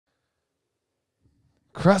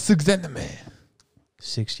Cross-examine.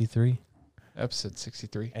 63. Episode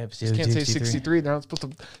 63. Episode You can't say 63. 63. They're not supposed to.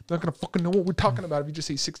 They're not gonna fucking know what we're talking about if you just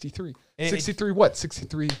say 63. It- 63 what?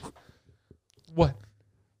 63 what?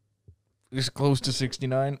 It's close to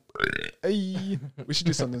 69. Hey. We should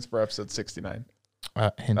do something for episode 69.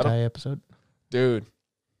 Hentai episode? Dude.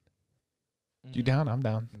 You down? I'm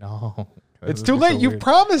down. No. It's too late. You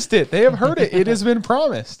promised it. They have heard it. It has been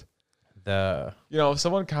promised. The You know, if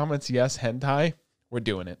someone comments yes, hentai, we're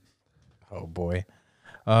doing it. oh boy.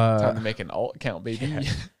 Time to make an alt account, baby.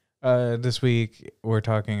 This week we're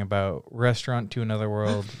talking about Restaurant to Another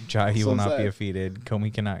World. Jahi So will not be sad. defeated.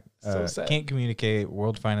 Komi cannot So sad. can't communicate.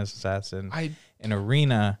 World Finest Assassin. I An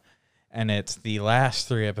Arena, and it's the last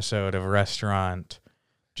 3 episode of Restaurant,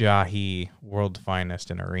 Jahi, World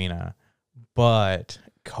Finest, and Arena. But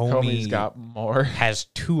Komi's Komi got more. has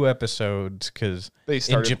 2 episodes because They in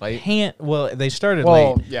started late. Japan, well, they started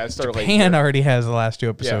Well, late. yeah, it started late. Japan here. already has the last 2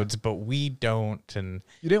 episodes, but we don't. And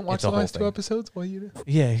You didn't watch it's a the whole last 2 thing. episodes? Well, you did.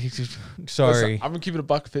 yeah, sorry. Listen, I'm gonna keep it a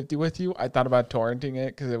 $1.50 with you. I thought about torrenting it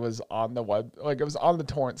because it was on the web, like it was on the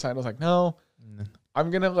torrent site. I was like, no,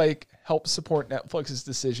 I'm gonna like help support Netflix's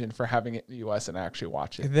decision for having it in the US and actually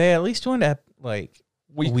watch it. They at least went at like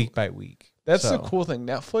Week- week by week. That's So, the cool thing.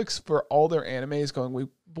 Netflix for all their animes going week.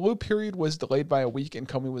 Blue Period was delayed by a week and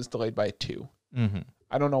Komi was delayed by 2. mhm.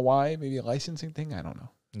 I don't know why. Maybe a licensing thing. I don't know.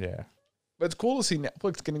 Yeah. But it's cool to see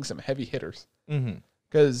Netflix getting some heavy hitters Mm-hmm.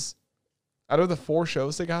 because out of the 4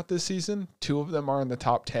 shows they got this season, 2 of them are in the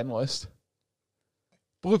top 10 list.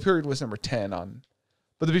 Blue Period was number 10 on,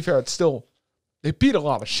 but to be fair, it's still they beat a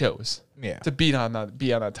lot of shows Yeah. to be on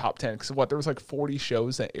that top 10 because what there was like 40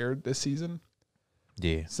 shows that aired this season,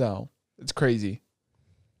 Yeah. so it's crazy.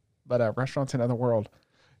 But Restaurants in Another World,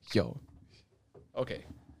 yo, okay,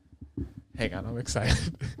 hang on, I'm excited.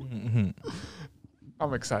 Mm-hmm.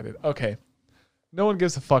 I'm excited. Okay. No one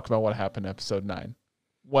gives a fuck about what happened in episode 9.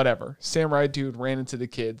 Whatever. Samurai dude ran into the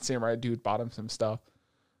kid. Samurai dude bought him some stuff.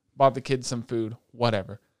 Bought the kid some food.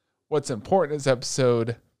 Whatever. What's important is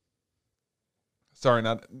episode... Sorry,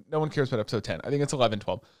 no one cares about episode 10. I think it's 11,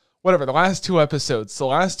 12. Whatever. The last 2 episodes.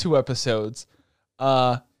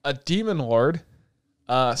 A demon lord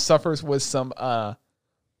suffers with some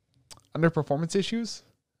underperformance issues.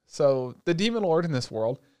 So the demon lord in this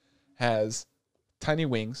world has tiny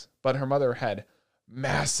wings, but her mother had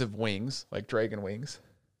massive wings, like dragon wings.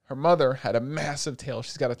 Her mother had a massive tail.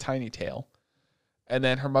 She's got a tiny tail. And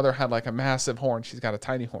then her mother had like a massive horn. She's got a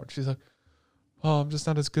tiny horn. She's like, oh, I'm just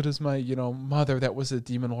not as good as my, mother that was a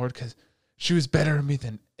demon lord because she was better than me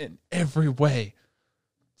than in every way.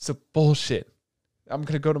 It's a bullshit. I'm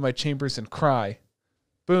going to go to my chambers and cry.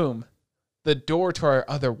 Boom. The door to our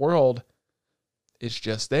other world is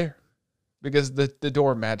just there. Because the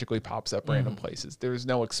door magically pops up random places. There's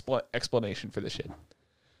no explanation for this shit.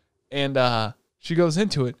 And she goes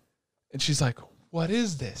into it, and she's like, what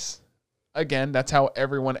is this? Again, that's how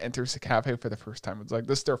everyone enters the cafe for the first time. It's like,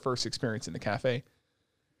 this is their first experience in the cafe.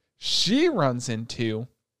 She runs into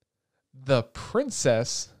the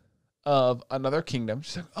princess of another kingdom.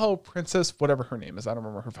 She's like, oh, princess, whatever her name is. I don't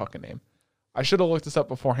remember her fucking name. I should have looked this up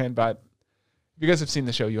beforehand, but if you guys have seen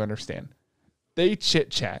the show, you understand. They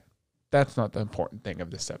chit-chat. That's not the important thing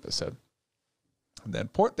of this episode. The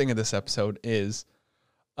important thing of this episode is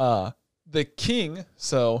the king,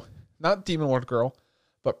 so not Demon Lord girl,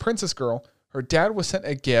 but Princess girl, her dad was sent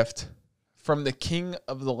a gift from the king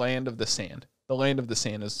of the Land of the Sand. The Land of the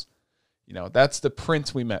Sand is, that's the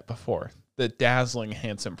prince we met before, the dazzling,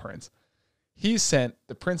 handsome prince. He sent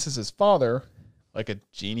the princess's father, like a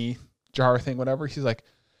genie jar thing, whatever. He's like,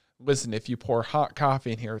 listen, if you pour hot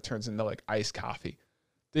coffee in here, it turns into like iced coffee.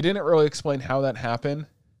 They didn't really explain how that happened.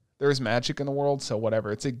 There's magic in the world, so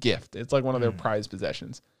whatever. It's a gift. It's like one of their prized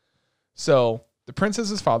possessions. So the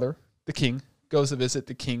princess's father, the king, goes to visit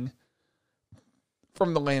the king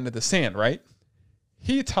from the Land of the Sand, right?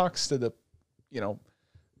 He talks to the,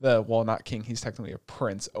 not king. He's technically a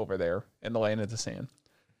prince over there in the Land of the Sand.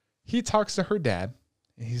 He talks to her dad,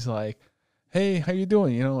 and he's like, hey, how you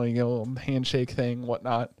doing? Like a little handshake thing,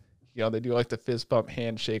 whatnot. They do like the fist bump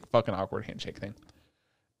handshake, fucking awkward handshake thing.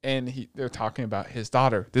 And they're talking about his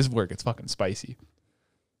daughter. This is where it gets fucking spicy.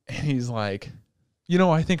 And he's like,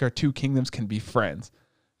 I think our 2 kingdoms can be friends.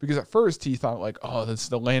 Because at first he thought like, oh, this is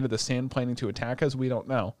the Land of the Sand planning to attack us. We don't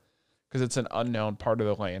know. Because it's an unknown part of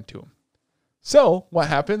the land to him. So what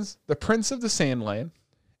happens? The prince of the Sandland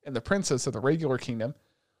and the princess of the regular kingdom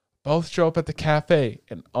both show up at the cafe.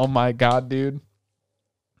 And oh my God, dude.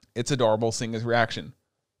 It's adorable seeing his reaction.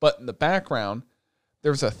 But in the background,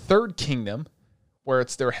 there's a third kingdom where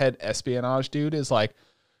it's their head espionage dude is like,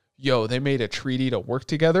 yo, they made a treaty to work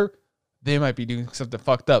together. they might be doing something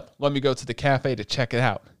fucked up. Let me go to the cafe to check it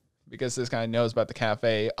out, because this guy knows about the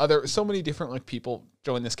cafe. So many different like people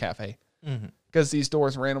join this cafe because these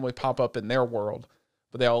doors randomly pop up in their world,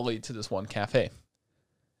 but they all lead to this one cafe.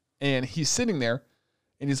 And he's sitting there,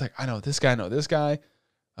 and he's like, I know this guy.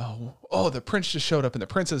 Oh, the prince just showed up, and the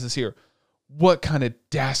princess is here. What kind of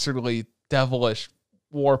dastardly, devilish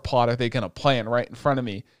war plot are they going to plan right in front of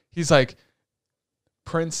me? He's like,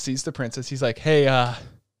 Prince sees the princess. He's like, hey,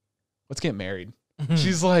 let's get married.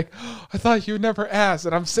 She's like, I thought you would never ask.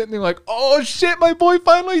 And I'm sitting there like, oh shit, my boy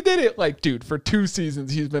finally did it. Like, dude, for 2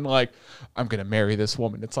 seasons, he's been like, I'm going to marry this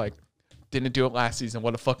woman. It's like, didn't do it last season.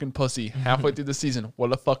 What a fucking pussy. Halfway through the season,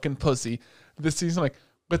 what a fucking pussy. This season, like,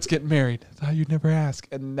 let's get married. I thought you'd never ask.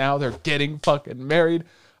 And now they're getting fucking married.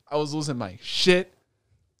 I was losing my shit.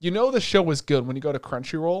 You know the show was good when you go to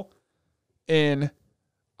Crunchyroll. And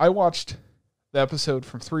I watched the episode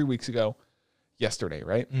from 3 weeks ago yesterday,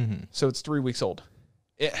 right? So it's 3 weeks old.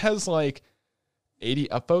 It has like 80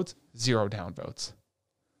 upvotes, 0 downvotes.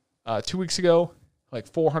 2 weeks ago, like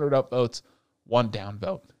 400 upvotes, 1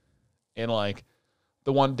 downvote. And like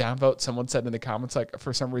the 1 downvote, someone said in the comments, like,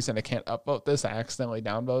 for some reason I can't upvote this. I accidentally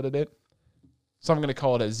downvoted it. So I'm going to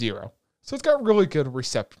call it a 0. So it's got really good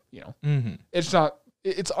reception, you know.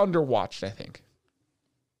 It's underwatched, I think.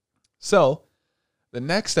 So the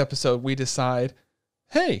next episode, we decide,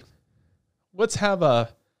 hey, let's have a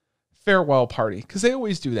farewell party. Because they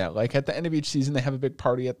always do that. Like at the end of each season, they have a big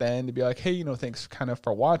party at the end to be like, hey, you know, thanks kind of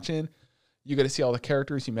for watching. You get to see all the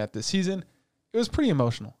characters you met this season. It was pretty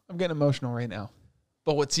emotional. I'm getting emotional right now.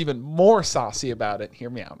 But what's even more saucy about it, hear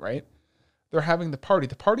me out, right? They're having the party.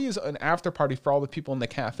 The party is an after party for all the people in the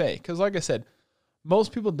cafe. Because like I said,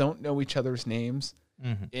 most people don't know each other's names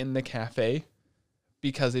in the cafe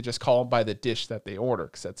because they just call them by the dish that they order,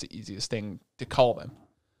 because that's the easiest thing to call them,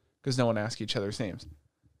 because no one asks each other's names.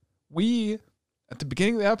 We, at the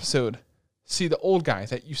beginning of the episode, see the old guy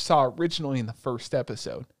that you saw originally in the first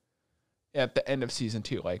episode at the end of season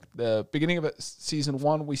 2. Like the beginning of season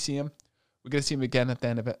 1, we see him. We get to see him again at the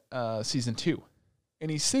end of season 2. And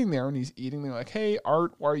he's sitting there and he's eating. They're like, hey,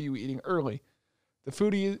 Art, why are you eating early? The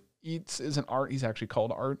food he eats isn't Art. He's actually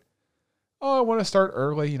called Art. Oh, I want to start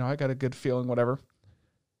early. You know, I got a good feeling, whatever.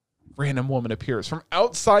 Random woman appears from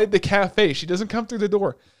outside the cafe. She doesn't come through the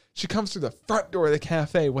door. She comes through the front door of the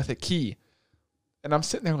cafe with a key. And I'm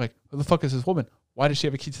sitting there like, who the fuck is this woman? Why does she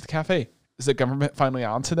have a key to the cafe? Is the government finally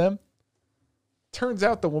on to them? Turns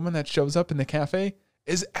out the woman that shows up in the cafe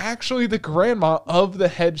is actually the grandma of the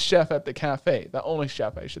head chef at the cafe. The only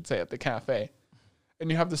chef, I should say, at the cafe. And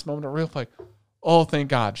you have this moment of real like, oh, thank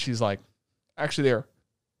God. She's like, actually there.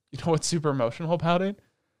 You know what's super emotional about it?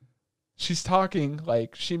 She's talking,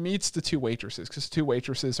 like, she meets the 2 waitresses, because 2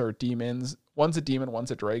 waitresses are demons. One's a demon,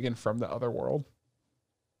 one's a dragon from the other world.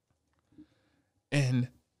 And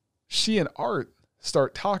she and Art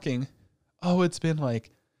start talking. Oh, it's been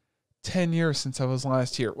like 10 years since I was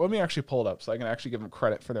last here. Let me actually pull it up so I can actually give them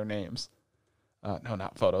credit for their names. No,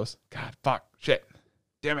 not photos. God, fuck, shit.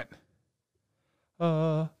 Damn it.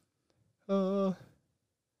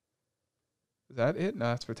 Is that it? No,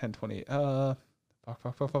 that's for 1020.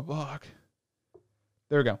 Fuck.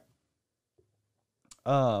 There we go.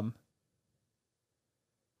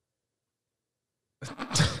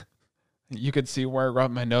 You could see where I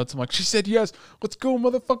wrote my notes. I'm like, she said yes. Let's go,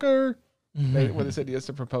 motherfucker. When they said yes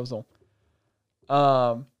to proposal.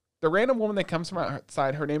 The random woman that comes from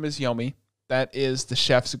outside, her name is Yomi. That is the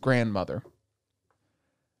chef's grandmother.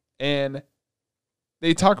 And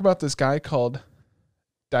they talk about this guy called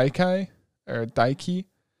Daiki.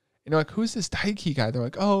 And you're like, who's this Daiki guy? They're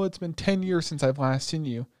like, oh, it's been 10 years since I've last seen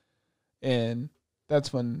you. And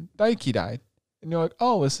that's when Daiki died. And you're like,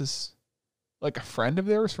 oh, is this like a friend of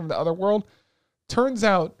theirs from the other world? Turns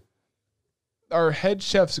out our head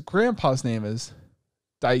chef's grandpa's name is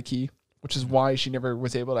Daiki, which is why she never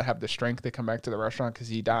was able to have the strength to come back to the restaurant, because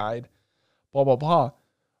he died. Blah, blah, blah.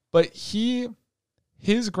 But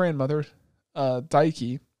his grandmother,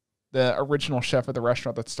 Daiki, the original chef of the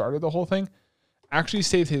restaurant that started the whole thing, actually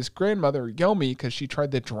saved his grandmother, Yomi, because she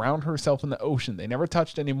tried to drown herself in the ocean. They never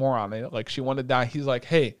touched any more on it. Like, she wanted to die. He's like,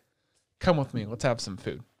 hey, come with me. Let's have some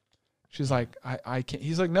food. She's like, I can't.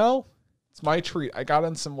 He's like, no, it's my treat. I got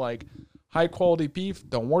in some, like, high-quality beef.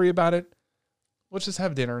 Don't worry about it. Let's just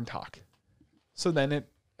have dinner and talk. So then it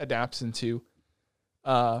adapts into,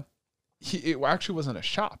 it actually wasn't a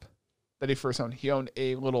shop that he first owned. He owned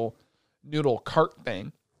a little noodle cart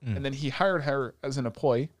thing. And then he hired her as an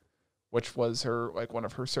employee, which was her, like, one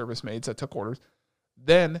of her service maids that took orders.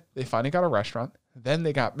 Then they finally got a restaurant. Then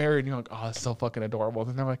they got married. And you're like, oh, that's so fucking adorable.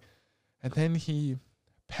 And they're like, and then he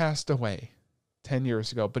passed away. 10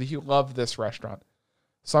 years ago, but he loved this restaurant.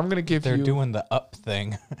 So I'm going to give They're you... doing the up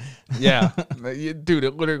thing. Yeah. Dude,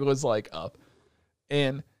 it literally was like up.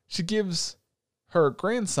 And she gives her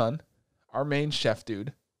grandson, our main chef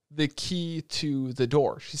dude, the key to the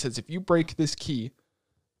door. She says, if you break this key,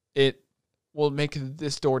 it will make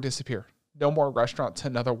this door disappear. No more restaurant to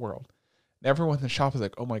another world. And everyone in the shop is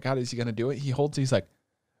like, oh my God, is he going to do it? He's like,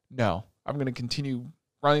 no, I'm going to continue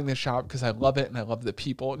running the shop because I love it and I love the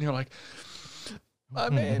people. And you're like, my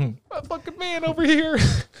fucking man over here.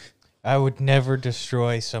 I would never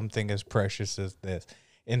destroy something as precious as this.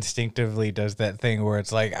 Instinctively does that thing where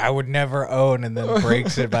it's like, I would never own, and then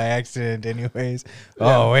breaks it by accident anyways.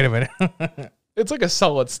 Yeah. Oh, wait a minute. It's like a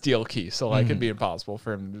solid steel key. So like it'd be impossible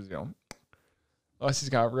for him to, you know, unless he's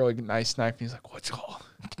got a really nice knife and he's like, what's called?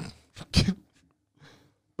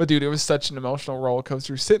 But dude, it was such an emotional roller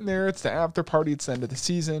coaster. Sitting there, it's the after party, it's the end of the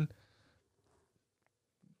season.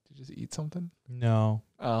 Did you just eat something? No.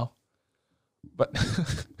 Oh. But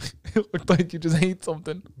it looked like you just ate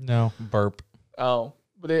something. No. Burp. Oh.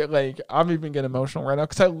 But it, like, I'm even getting emotional right now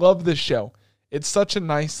because I love this show. It's such a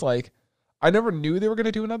nice, like, I never knew they were going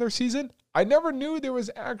to do another season. I never knew there was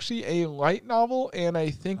actually a light novel and I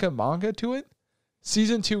think a manga to it.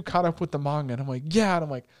 Season 2 caught up with the manga, and I'm like, yeah. And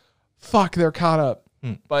I'm like, fuck, they're caught up.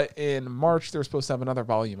 But in March, they're supposed to have another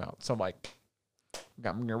volume out. So I'm like,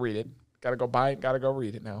 I'm going to read it. Got to go buy it. Got to go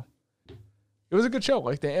read it now. It was a good show.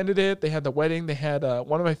 Like, they ended it. They had the wedding. They had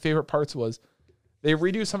one of my favorite parts was they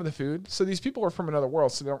redo some of the food. So these people are from another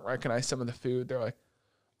world, so they don't recognize some of the food. They're like,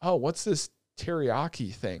 oh, what's this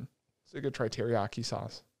teriyaki thing? So you could try teriyaki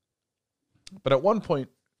sauce. But at one point,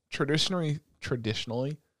 traditionally,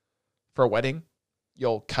 for a wedding,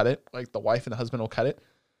 you'll cut it. Like, the wife and the husband will cut it.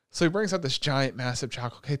 So he brings out this giant, massive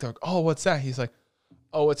chocolate cake. They're like, oh, what's that? He's like,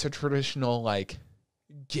 oh, it's a traditional, like,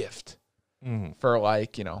 gift for,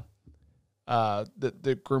 like, you know,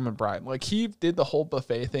 the groom and bride. Like, he did the whole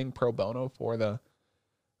buffet thing pro bono for the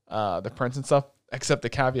prince and stuff, except the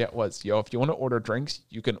caveat was, yo, if you want to order drinks,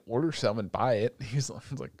 you can order some and buy it. He's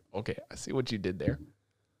like, okay, I see what you did there.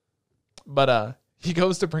 But he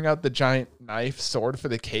goes to bring out the giant knife sword for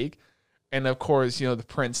the cake. And of course, you know, the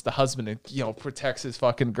prince, the husband, you know, protects his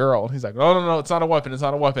fucking girl. And he's like, no, it's not a weapon. It's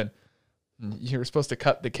not a weapon. And you're supposed to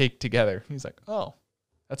cut the cake together. He's like, oh,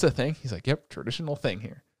 that's a thing. He's like, yep, traditional thing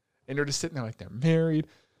here. And you're just sitting there like they're married.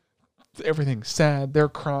 Everything's sad. They're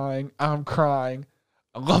crying. I'm crying.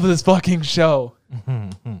 I love this fucking show.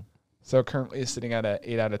 So currently it's sitting at an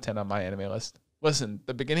 8 out of 10 on my anime list. Listen,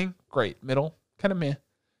 the beginning, great. Middle, kind of meh.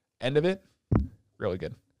 End of it, really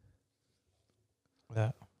good.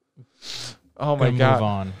 Oh my God. Move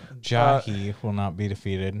on. Jahi will not be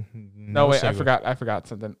defeated. No, wait, I forgot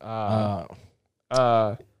something.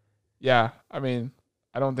 Yeah, I mean,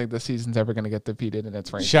 I don't think the season's ever going to get defeated in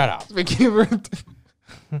its rank. Shut up.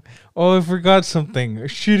 Oh, I forgot something. A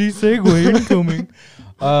shitty segue incoming.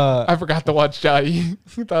 I forgot to watch Jai. You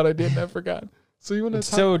thought I didn't. I forgot. So you want to?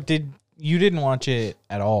 So you didn't watch it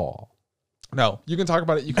at all? No, you can talk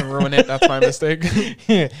about it. You can ruin it. That's my mistake.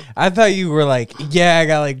 I thought you were like, yeah, I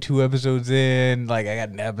got like 2 episodes in. Like I got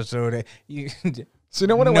an episode. So you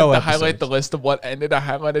know when I went to highlight the list of what ended, I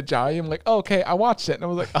highlighted Jai. I'm like, oh, okay, I watched it, and I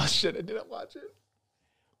was like, oh shit, I didn't watch it.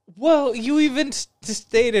 Well, you even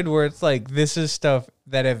stated where it's like, this is stuff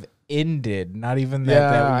that have ended, not even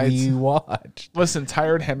that we watched. Listen,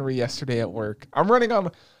 tired Henry yesterday at work. I've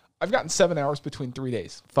gotten 7 hours between 3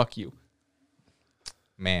 days. Fuck you.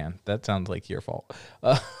 Man, that sounds like your fault.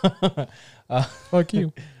 Fuck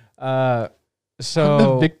you. So I'm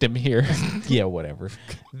the victim here. Yeah, whatever.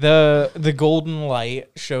 The golden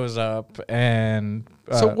light shows up, and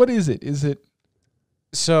so what is it? Is it?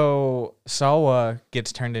 So Salwa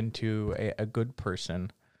gets turned into a good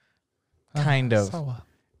person, kind of. Salwa.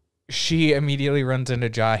 She immediately runs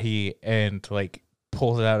into Jahi and like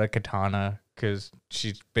pulls out a katana because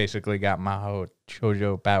she's basically got Mahou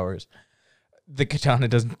Shoujo powers. The katana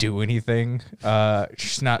doesn't do anything.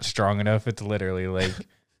 She's not strong enough. It's literally like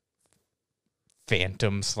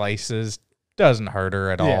phantom slices. Doesn't hurt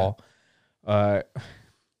her at all.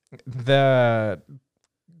 The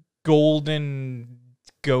golden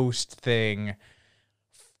ghost thing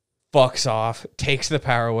fucks off, takes the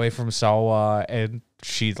power away from Salwa, and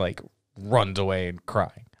she like runs away and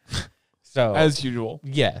crying. So as usual.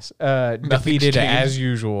 Yes. Defeated as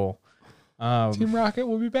usual. Team Rocket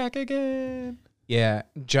will be back again. Yeah,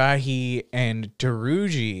 Jahi and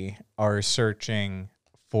Daruji are searching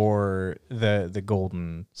for the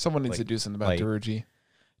golden. Someone needs to do something about Daruji.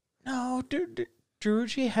 No,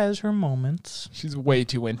 Daruji has her moments. She's way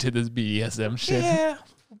too into this BDSM shit. Yeah,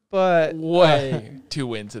 but way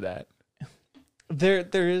too into that.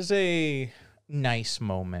 There is a nice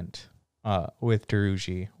moment with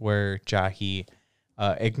Daruji where Jahi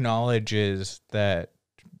acknowledges that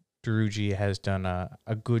Daruji has done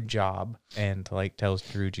a good job and like tells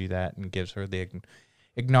Daruji that and gives her the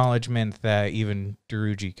acknowledgement that even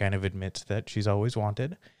Daruji kind of admits that she's always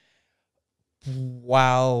wanted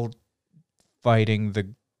while fighting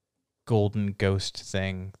the golden ghost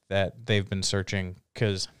thing that they've been searching,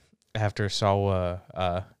 because after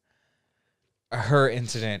Sawa her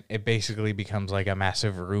incident, it basically becomes like a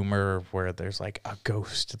massive rumor where there's like a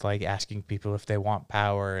ghost like asking people if they want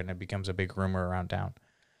power, and it becomes a big rumor around town.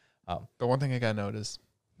 The one thing I got to note is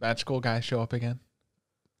magical guys show up again.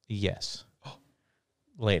 Yes.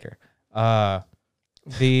 Later.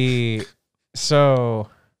 So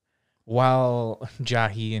while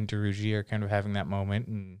Jahi and Daruji are kind of having that moment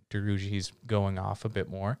and Daruji's going off a bit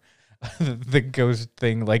more, the ghost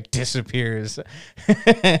thing like disappears.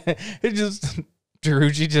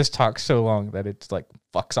 Daruji just talks so long that it's like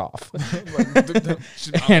fucks off.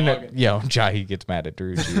 And Jahi gets mad at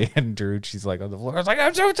Daruji and Daruji's like on the floor. It's like,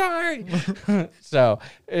 I'm so sorry. So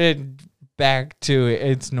back to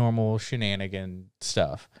its normal shenanigan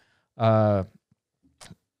stuff.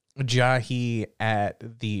 Jahi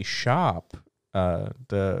at the shop,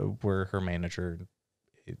 where her manager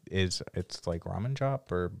is, it's like ramen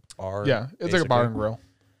shop or bar. Yeah, it's like a bar and grill.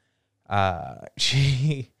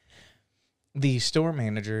 The store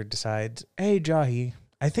manager decides, hey, Jahi,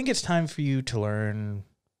 I think it's time for you to learn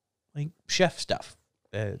like chef stuff.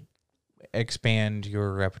 Expand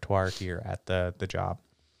your repertoire here at the job.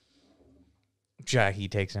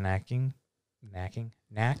 Jahi takes a knack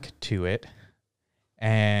to it.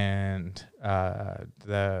 And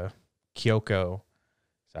the Kyoko,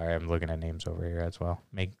 sorry, I'm looking at names over here as well.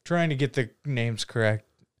 Trying to get the names correct.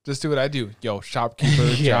 Just do what I do. Yo, shopkeeper,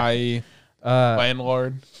 Jai,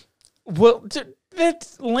 landlord. Well,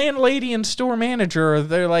 that's landlady and store manager.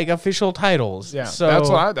 They're like official titles. Yeah, so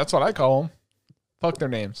that's what I call them. Fuck their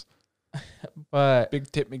names. But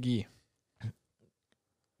Big Tip McGee.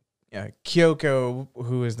 Yeah, Kyoko,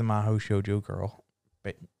 who is the Maho Shoujo girl,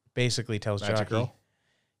 basically tells Magic Jahi, girl.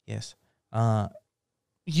 yes,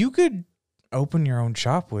 you could open your own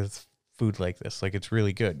shop with food like this. Like, it's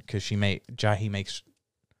really good because Jahi makes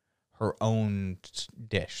her own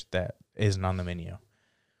dish that isn't on the menu.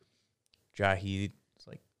 Jahi's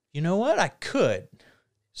like, you know what? I could.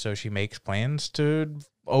 So she makes plans to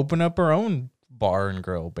open up her own bar and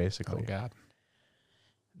grill, basically. Oh,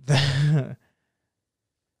 God.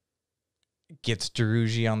 Gets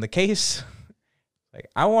Daruji on the case. Like,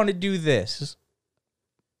 I want to do this.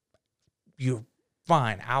 You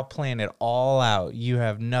fine. I'll plan it all out. You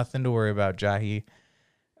have nothing to worry about, Jahi.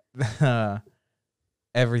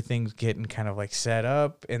 Everything's getting kind of like set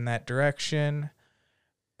up in that direction.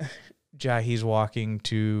 Jahi's walking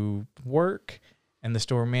to work, and the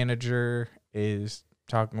store manager is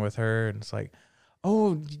talking with her, and it's like,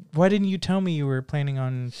 oh, why didn't you tell me you were planning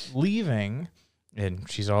on leaving? And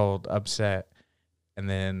she's all upset. And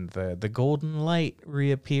then the golden light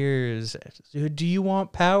reappears. Do you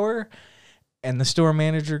want power? And the store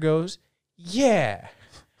manager goes, yeah.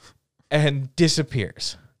 And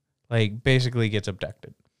disappears. Like, basically gets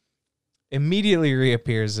abducted. Immediately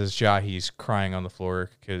reappears as Jahi's crying on the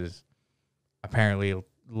floor because apparently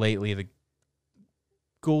lately the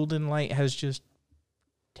golden light has just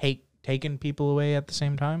taken people away at the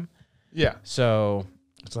same time. Yeah. So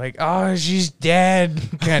it's like, oh, she's dead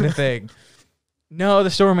kind of thing. No,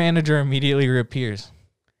 the store manager immediately reappears.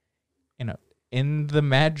 In the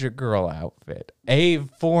Magic Girl outfit. A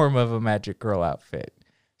form of a Magic Girl outfit.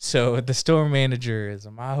 So the store manager is a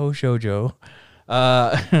Maho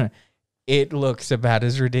Shoujo. It looks about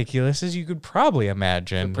as ridiculous as you could probably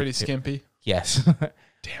imagine. Pretty skimpy. Yes. Damn,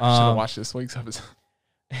 I should have watched this week's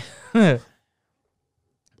episode.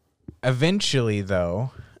 Eventually,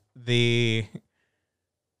 though, the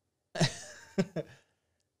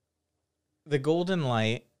golden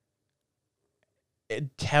light,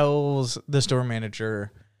 it tells the store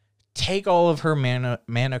manager, take all of her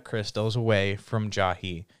mana crystals away from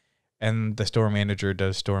Jahi. And the store manager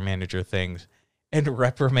does store manager things and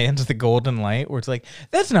reprimands the golden light, where it's like,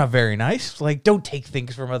 that's not very nice. Like, don't take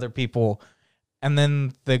things from other people. And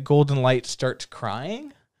then the golden light starts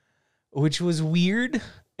crying, which was weird,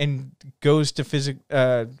 and goes to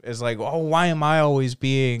is like, oh, why am I always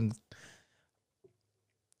being,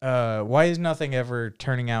 why is nothing ever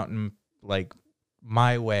turning out in like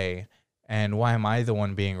my way, and why am I the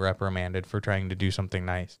one being reprimanded for trying to do something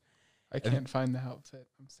nice? I can't find the outfit.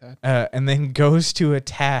 I'm sad. And then goes to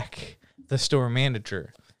attack the store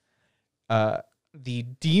manager. The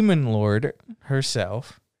demon lord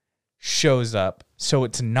herself shows up, so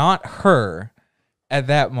it's not her, at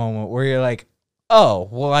that moment where you're like, oh,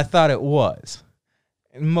 well, I thought it was.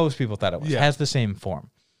 And most people thought it was. Yeah. Has the same form.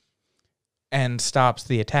 And stops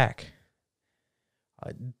the attack.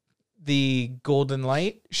 The golden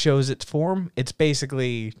light shows its form. It's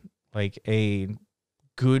basically like a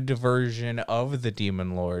good version of the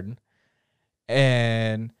Demon Lord.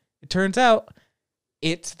 And it turns out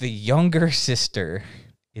it's the younger sister.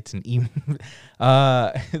 It's an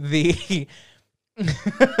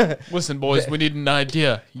Listen, boys, we need an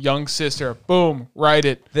idea. Young sister. Boom. Write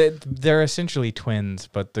it. They're essentially twins,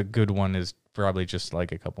 but the good one is probably just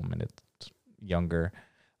like a couple minutes younger.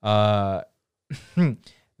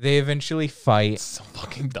 They eventually fight. So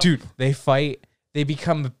fucking dumb. Dude, they fight. They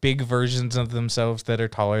become big versions of themselves that are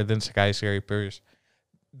taller than skyscrapers.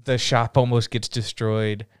 The shop almost gets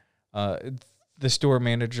destroyed. The store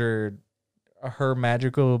manager, her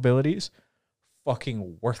magical abilities,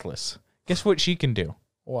 fucking worthless. Guess what she can do?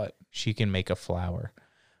 What? She can make a flower.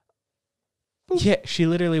 Boop. Yeah, she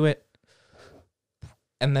literally went,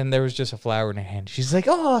 and then there was just a flower in her hand. She's like,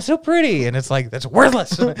 oh, so pretty. And it's like, that's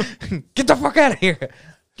worthless. Get the fuck out of here.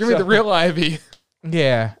 Give me the real Ivy.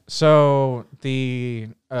 Yeah. So the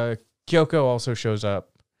Kyoko also shows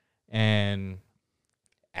up and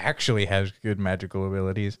actually has good magical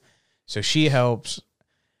abilities. So she helps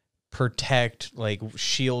protect, like,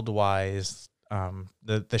 shield-wise,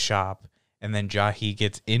 the shop. And then Jahi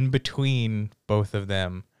gets in between both of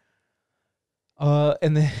them.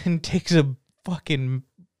 And then takes a fucking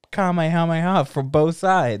Kamehameha from both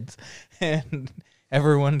sides. And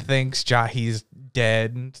everyone thinks Jahi's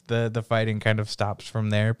dead. The fighting kind of stops from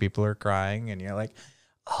there. People are crying. And you're like,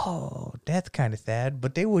 oh, that's kind of sad.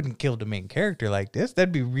 But they wouldn't kill the main character like this.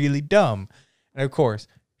 That'd be really dumb. And of course,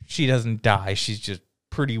 she doesn't die. She's just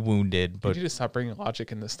pretty wounded. But Could you just stop bringing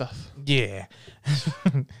logic in this stuff? yeah.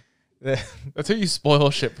 That's how you spoil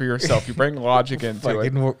shit for yourself. You bring logic into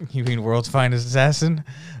it. You mean World's Finest Assassin?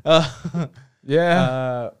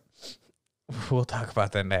 Yeah. We'll talk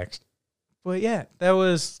about that next. But yeah, that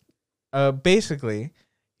was basically,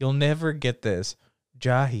 you'll never get this.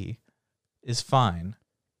 Jahi is fine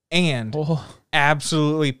and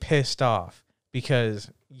absolutely pissed off because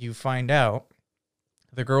you find out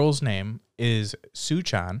the girl's name is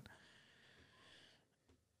Suchan,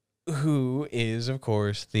 who is, of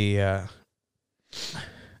course, the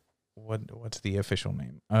what's the official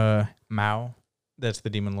name? Mao. That's the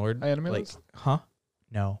Demon Lord. Like, huh?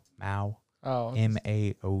 No, Mao. Oh,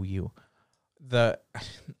 Maou.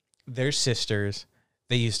 They're sisters.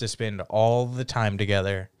 They used to spend all the time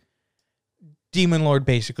together. Demon Lord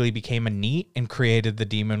basically became a NEET and created the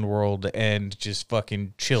demon world and just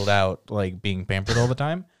fucking chilled out, like being pampered all the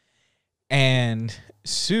time. And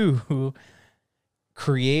Sue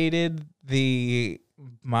created the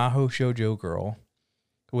Maho Shoujo girl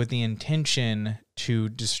with the intention to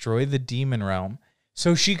destroy the demon realm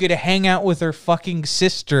so she could hang out with her fucking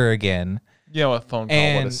sister again. yeah, a phone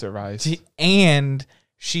call would have survived. And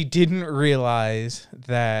she didn't realize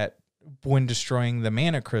that when destroying the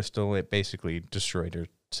mana crystal, it basically destroyed her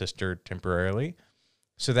sister temporarily.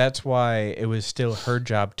 So that's why it was still her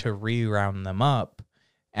job to re-round them up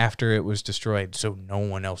after it was destroyed so no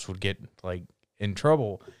one else would get, like, in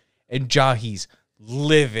trouble. And Jahi's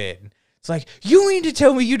livid. It's like, you mean to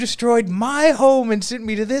tell me you destroyed my home and sent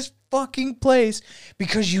me to this fucking place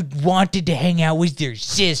because you wanted to hang out with your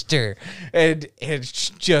sister? And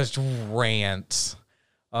it just rants.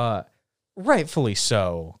 Rightfully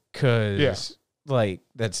so, because, like,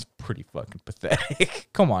 that's pretty fucking pathetic.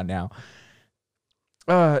 Come on now.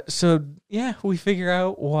 So, yeah, we figure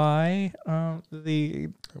out why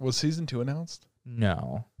Was season 2 announced?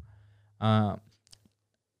 No.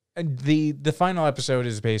 The final episode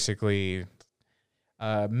is basically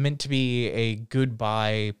meant to be a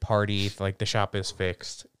goodbye party. Like, the shop is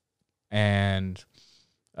fixed, and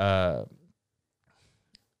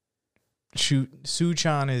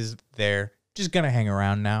Suchan is there, just gonna hang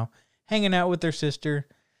around now, hanging out with their sister.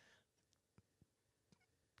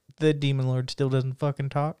 The Demon Lord still doesn't fucking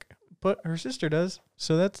talk, but her sister does,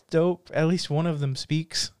 so that's dope. At least one of them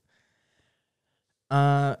speaks.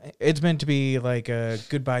 It's meant to be like a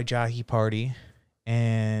goodbye Jahi party,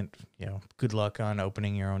 and, you know, good luck on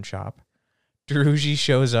opening your own shop. Daruji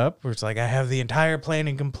shows up, where it's like, I have the entire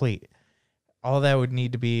planning complete. All that would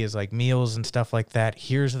need to be is, like, meals and stuff like that.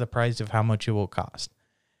 Here's the price of how much it will cost.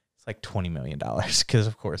 It's like $20 million, because,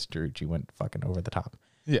 of course, Daruji went fucking over the top.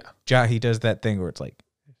 Yeah. Jahi does that thing where it's like,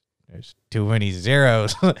 there's too many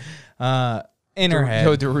zeros. In her head.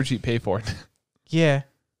 No, Daruji pay for it. Yeah.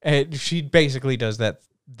 And she basically does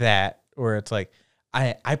that where it's like,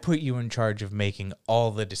 I put you in charge of making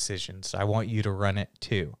all the decisions. I want you to run it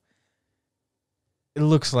too. it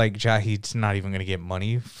looks like Jahid's not even going to get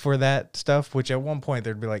money for that stuff, which at one point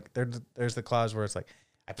there'd be like, there's the clause where it's like,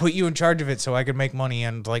 I put you in charge of it so I could make money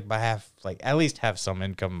and like at least have some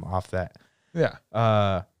income off that.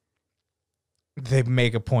 Yeah. They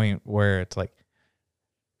make a point where it's like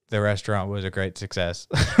the restaurant was a great success.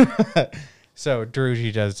 So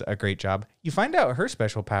Druji does a great job. You find out her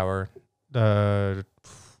special power, one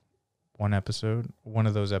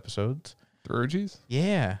of those episodes. Druji's?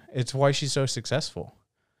 Yeah, it's why she's so successful.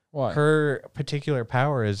 Why? Her particular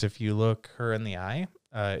power is if you look her in the eye,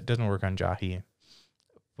 it doesn't work on Jahi,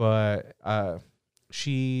 but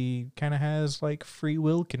she kind of has like free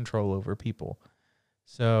will control over people.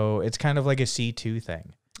 So it's kind of like a C2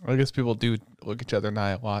 thing. I guess people do look each other in the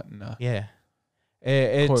eye a lot. And, Yeah.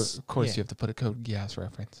 of course yeah. you have to put a Code Geass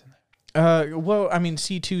reference in there. Well, I mean,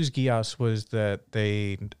 C2's Gios was that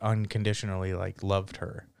they unconditionally like loved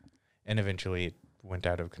her, and eventually it went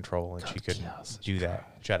out of control, and she couldn't do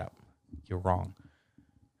that. Shut up, you're wrong.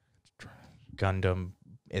 Gundam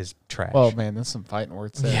is trash. Well, man, that's some fighting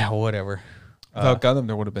words there. yeah, whatever. Without Gundam,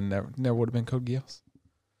 there would have been never would have been Code Geass.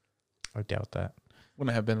 I doubt that.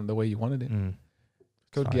 Wouldn't have been the way you wanted it.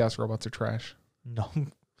 Code fine. Geass robots are trash. No.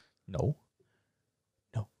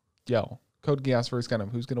 Yo, Code Geass versus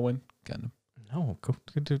Gundam. Who's gonna win? Gundam. No,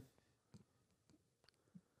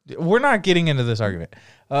 we're not getting into this argument.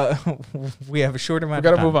 We have a short amount. We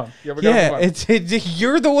gotta of time. move on. Yeah, we gotta move on. It's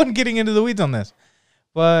you're the one getting into the weeds on this,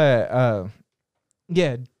 but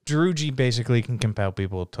yeah, Druji basically can compel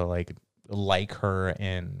people to like her,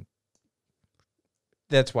 and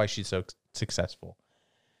that's why she's so successful.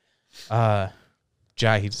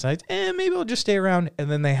 Jahi decides, maybe I'll just stay around, and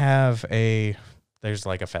then they have there's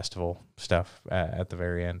like a festival stuff at the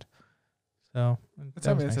very end. So It's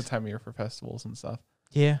a time of year for festivals and stuff.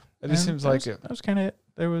 Yeah, It just seems like it. That was kind of it.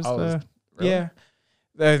 There was Really? yeah.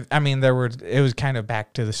 I mean, it was kind of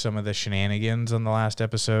back to some of the shenanigans on the last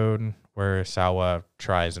episode where Sawa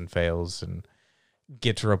tries and fails and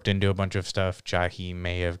gets roped into a bunch of stuff. Jahi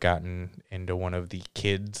may have gotten into one of the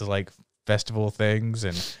kids like festival things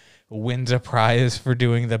and wins a prize for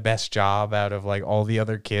doing the best job out of like all the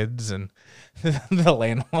other kids, and the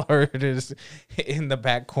landlord is in the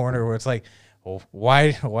back corner where it's like, well,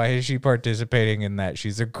 why is she participating in that?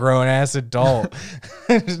 She's a grown-ass adult.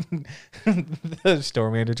 The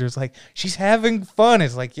store manager's like, she's having fun.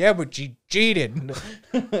 It's like, yeah, but she cheated.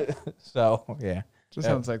 So, yeah. Just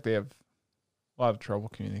sounds like they have a lot of trouble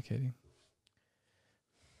communicating.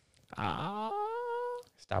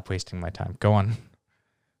 Stop wasting my time. Go on.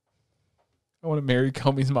 I want to marry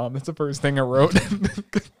Komi's mom. That's the first thing I wrote.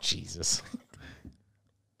 Jesus.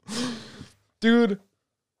 Dude,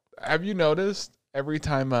 have you noticed every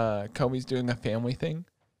time Komi's doing a family thing,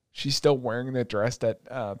 she's still wearing the dress that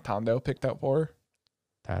Tondo picked out for her?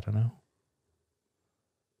 I don't know.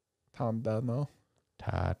 Tondo.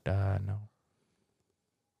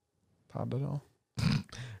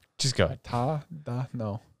 Just go ahead.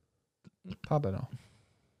 Tondo.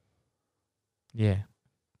 Yeah.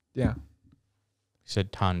 Yeah. You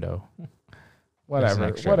said Tondo.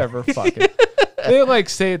 Whatever. Fuck it. They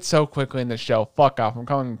say it so quickly in the show. Fuck off. I'm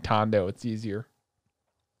calling him Tondo. It's easier.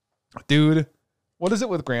 Dude, what is it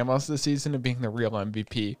with grandmas this season of being the real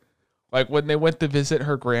MVP? Like when they went to visit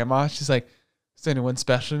her grandma, she's like, is anyone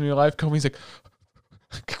special in your life? Komi's like,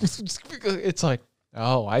 it's like,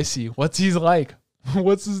 oh, I see. What's he like?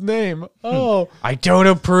 What's his name? Oh, I don't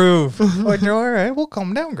approve. All right, well,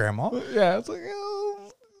 calm down, Grandma. yeah. It's like,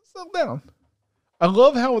 oh, settle down. I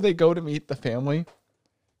love how they go to meet the family,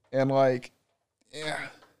 and yeah,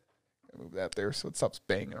 move that there so it stops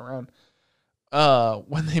banging around.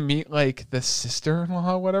 When they meet the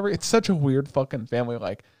sister-in-law, or whatever, it's such a weird fucking family.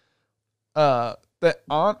 The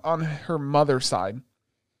aunt on her mother's side,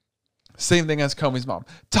 same thing as Komi's mom,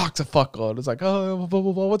 talks a fuckload. It's like, oh, blah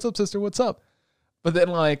blah blah. What's up, sister? What's up? But then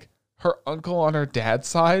her uncle on her dad's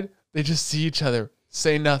side, they just see each other,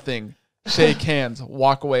 say nothing, shake hands,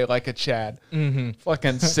 walk away like a Chad. Mm-hmm.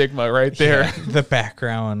 Fucking Sigma right there. Yeah, the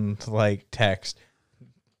background text,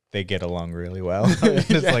 they get along really well.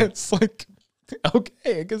 It's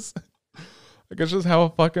okay, I guess just how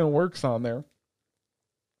it fucking works on there.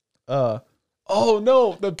 Oh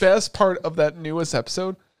no, the best part of that newest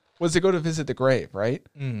episode was they go to visit the grave, right?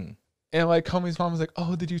 Mm. And Komi's mom was like,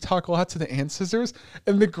 oh, did you talk a lot to the ancestors?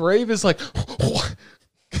 And the grave is like, what?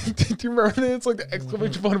 Do you remember that? It's the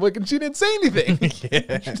exclamation point, and she didn't say anything.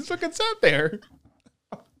 Yeah. She just fucking sat there.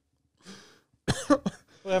 Well,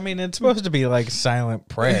 I mean, it's supposed to be silent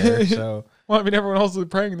prayer, so. Well, I mean, everyone else is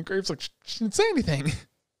praying, and the grave's like, she didn't say anything.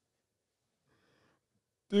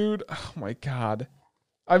 Dude, oh my God.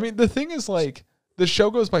 I mean, the thing is, the show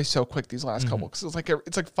goes by so quick these last couple because it's like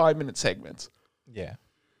 5-minute segments. Yeah.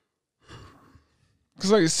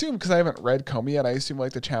 Because I haven't read Comey yet, I assume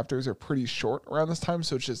like the chapters are pretty short around this time,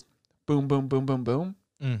 so it's just boom, boom, boom, boom, boom.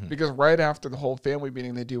 Mm-hmm. Because right after the whole family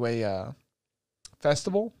meeting, they do a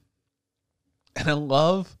festival, and I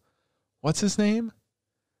love what's his name,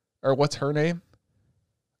 or what's her name?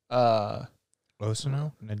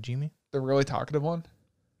 Osano? Najimi? The really talkative one,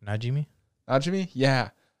 Najimi? Yeah.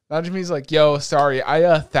 Najimi's like, yo, sorry, I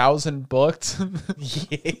 1,000 booked.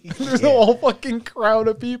 There's a whole fucking crowd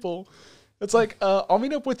of people. It's like, I'll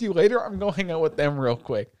meet up with you later. I'm going to hang out with them real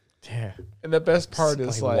quick. Yeah. And the best part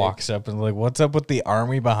is like walks up and like, what's up with the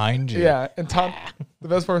army behind you? Yeah. And Tom, the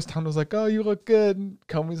best part is Tom was like, oh, you look good. And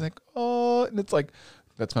Comey's like, oh, and it's like,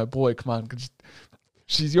 that's my boy. Come on.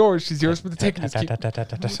 She's yours. She's yours for the taking. I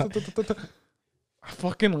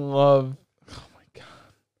fucking love, oh my God.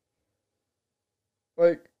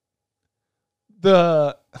 Like,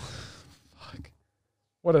 fuck.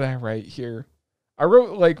 What did I write here? I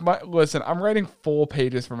wrote listen, I'm writing full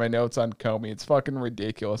pages for my notes on Comey. It's fucking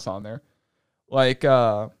ridiculous on there. Like,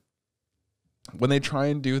 when they try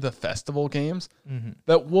and do the festival games,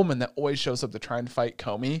 that woman that always shows up to try and fight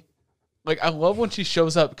Comey, like, I love when she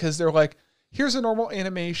shows up because they're like, here's a normal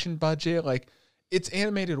animation budget. Like, it's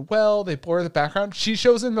animated well. They blur the background. She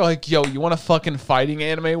shows in, they're like, yo, you want a fucking fighting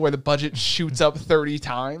anime where the budget shoots up 30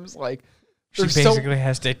 times? Like, she basically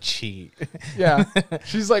has to cheat. Yeah.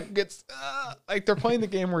 She's like, like they're playing the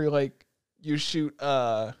game where you shoot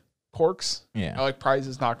corks. Yeah. Like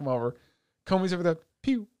prizes, knock them over. Comey's over there,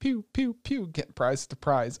 pew, pew, pew, pew, getting prize to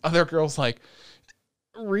prize. Other girl's like,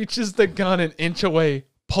 reaches the gun an inch away,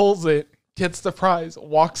 pulls it, gets the prize,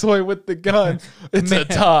 walks away with the gun. It's a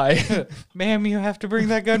tie. Ma'am, you have to bring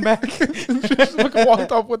that gun back. She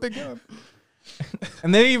walked off with the gun.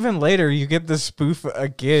 And then even later, you get the spoof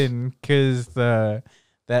again because that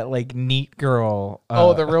like neat girl.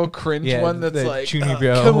 The real cringe one that's the like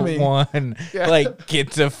Chunibyo one, Yeah. like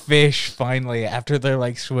gets a fish finally after they're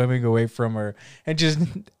like swimming away from her, and just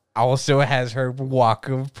also has her walk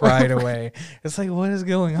of pride away. It's like, what is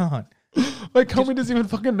going on? Like Comey doesn't even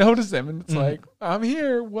fucking notice him, and it's like, I'm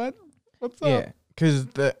here. What's up? Yeah, because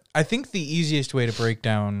I think the easiest way to break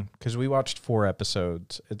down, because we watched 4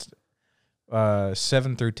 episodes. It's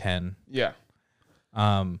 7 through 10. Yeah.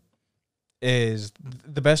 Is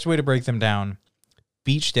the best way to break them down: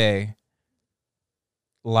 beach day,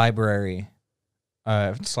 library, /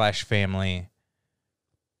 family,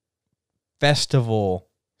 festival,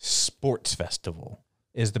 sports festival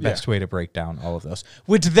is the best way to break down all of those.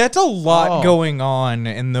 Which that's a lot going on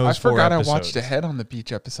in those 4 episodes. I forgot I watched ahead on the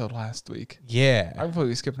beach episode last week. Yeah. I'm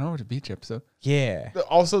completely skipping over to beach episode. Yeah.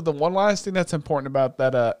 Also, the one last thing that's important about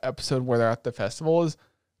that episode where they're at the festival is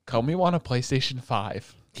Comey won a PlayStation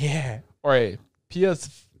 5. Yeah. Or a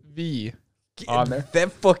PSV on there.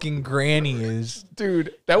 That fucking granny is...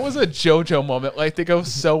 Dude, that was a JoJo moment. Like, they go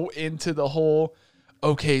so into the whole...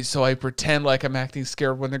 Okay, so I pretend like I'm acting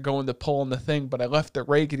scared when they're going to pull on the thing, but I left the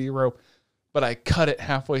raggedy rope, but I cut it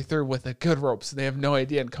halfway through with a good rope, so they have no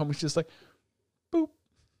idea. And Comey's just like, boop.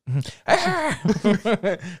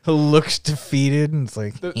 Looks defeated, and it's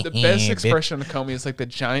like... The best expression of Comey is like the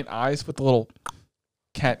giant eyes with the little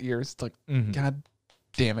cat ears. It's like, God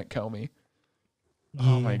damn it, Comey.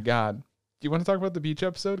 Oh, my God. Do you want to talk about the beach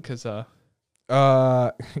episode? Because...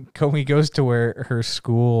 Comey goes to wear her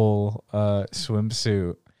school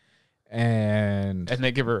swimsuit, and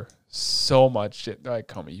they give her so much shit. They're like,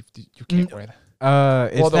 Comey, you can't wear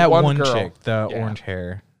that. It's that one girl, chick, the orange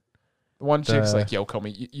hair. The one chick's like, yo,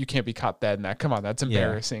 Comey, you can't be caught dead in that. Come on, that's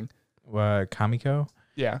embarrassing. Kamiko?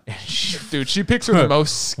 Yeah. Dude, she picks her the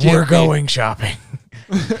most skimpy. We're going shopping.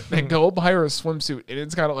 They go buy her a swimsuit, and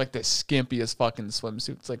it's got like the skimpiest fucking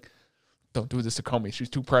swimsuit. It's like, don't do this to Comey. She's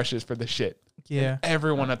too precious for this shit. Yeah. And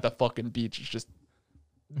everyone at the fucking beach is just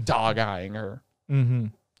dog-eyeing her. Mm-hmm.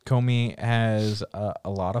 Comey has a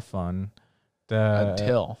lot of fun.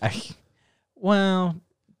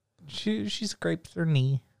 She scrapes her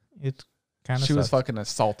knee. It's kind of... She was fucking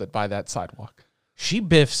assaulted by that sidewalk. She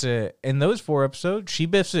biffs it. In those 4 episodes, she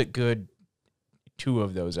biffs it good 2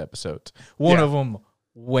 of those episodes. One of them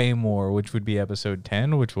way more, which would be episode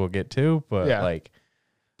 10, which we'll get to. But like...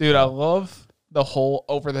 Dude, I love the whole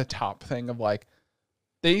over-the-top thing of like,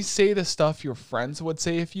 they say the stuff your friends would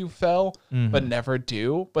say if you fell, but never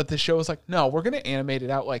do. But the show is like, no, we're going to animate it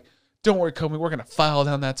out like, don't worry, Comey, we're going to file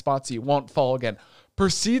down that spot so you won't fall again.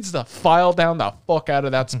 Proceeds to file down the fuck out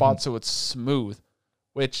of that spot so it's smooth,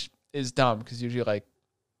 which is dumb because usually like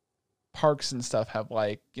parks and stuff have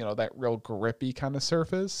like, you know, that real grippy kind of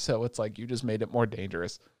surface. So it's like you just made it more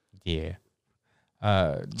dangerous. Yeah.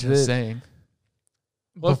 Just saying.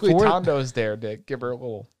 Luckily, before- Tondo's there to give her a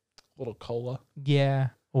little cola. Yeah.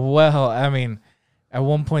 Well, I mean, at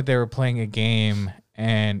one point they were playing a game,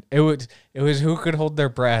 and it was who could hold their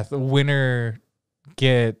breath. The winner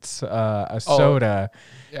gets a soda,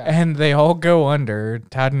 Yeah. and they all go under.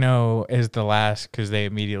 Tadno is the last because they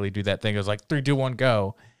immediately do that thing. It was like 3, 2, 1,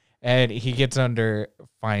 go, and he gets under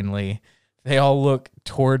finally. They all look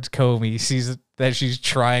towards Comey, sees that she's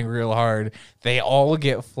trying real hard. They all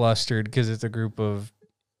get flustered because it's a group of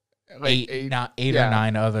Like eight yeah. or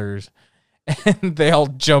 9 others, and they all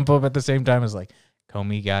jump up at the same time. It's like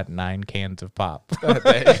Comey got 9 cans of pop. That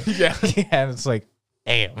day. Yeah. Yeah, and it's like,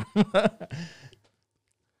 damn.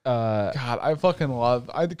 God, I fucking love.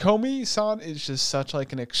 Comey-san is just such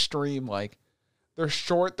like an extreme. Like, they're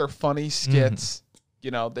short, they're funny skits. You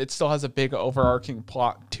know, it still has a big overarching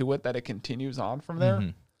plot to it that it continues on from there.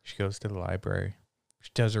 Mhm. She goes to the library. She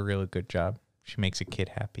does a really good job. She makes a kid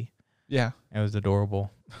happy. Yeah. It was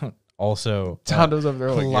adorable. Also, Tondo's over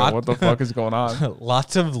there like, lot- "Yo, what the fuck is going on?"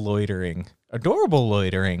 lots of loitering. Adorable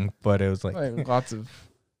loitering, but it was like, Like, lots of.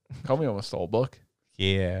 Comey almost stole a book.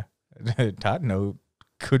 yeah. Tadno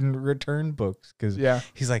couldn't return books because Yeah.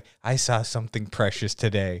 he's like, I saw something precious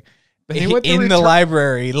today. Then he went to in the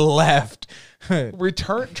library, left. tried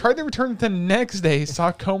to return it the next day.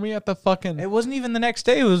 Saw Comey at the fucking. It wasn't even the next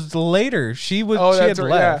day. It was later. She had that's right,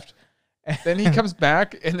 yeah. left. Then he comes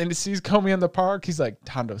back and then he sees Comey in the park. He's like,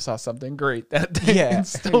 Tondo saw something great that day. Yeah, And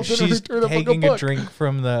still didn't she's return the fucking taking a book. drink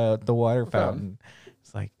from the water Fountain. fountain.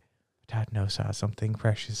 It's like, Tadno saw something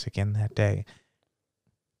precious again that day.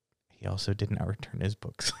 He also did not return his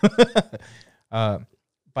books.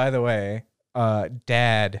 By the way,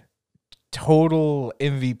 Dad, total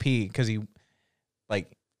MVP because he,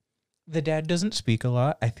 like, the dad doesn't speak a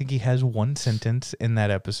lot. I think he has 1 sentence in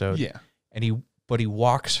that episode. Yeah. And he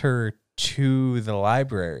walks her to the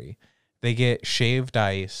library. They get shaved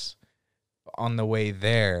ice on the way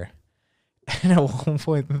there. And at one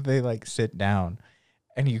point they like sit down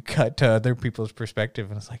and you cut to other people's perspective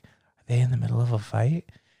and it's like, are they in the middle of a fight?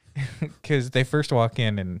 Because they first walk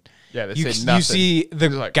in and Yeah, they you say nothing. see the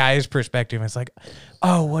It's like- guy's perspective. It's like,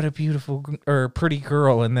 oh, what a beautiful or pretty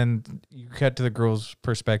girl. And then you cut to the girl's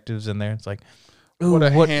perspectives in there. It's like, ooh, What a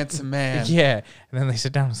handsome man. yeah. And then they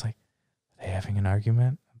sit down. It's like, are they having an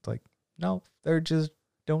argument? It's like, no, they're just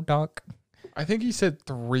don't talk. I think he said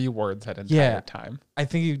 3 words that entire Yeah. time. I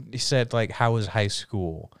think he said, like, how was high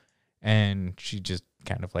school? And she just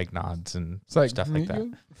kind of like nods and It's like stuff like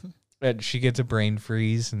that. And she gets a brain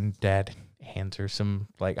freeze and Dad hands her some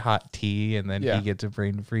like hot tea and then Yeah. he gets a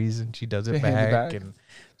brain freeze and she does They it hand it back. back. And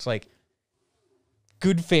it's like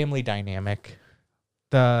good family dynamic.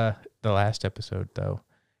 The last episode though,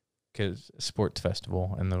 because sports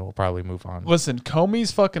festival and then we'll probably move on. Listen,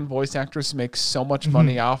 Comey's fucking voice actress makes so much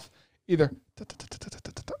money off either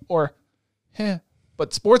or,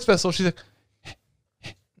 but sports festival, she's like,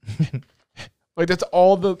 like that's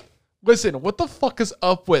all the. Listen, what the fuck is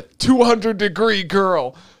up with 200-degree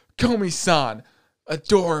girl, Comey-san,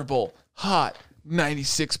 adorable, hot,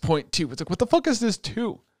 96.2. It's like, what the fuck is this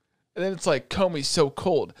 2? And then it's like, Comey's so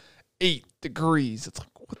cold, 8 degrees. It's like,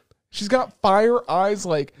 what? She's got fire eyes.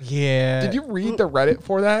 Like, Yeah. did you read the Reddit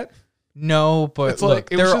for that? No, but It's like-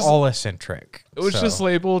 look, it was they're just- all eccentric. It was so. just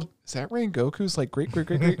labeled, is that Rain Goku's like great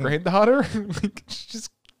granddaughter? Like, she's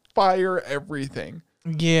just fire everything.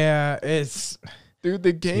 Yeah, it's Dude,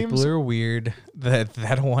 the game's people are weird.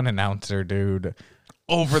 That one announcer, dude.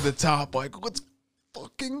 over the top. Like, let's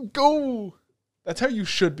fucking go. That's how you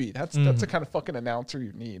should be. That's the kind of fucking announcer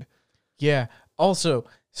you need. Yeah. Also,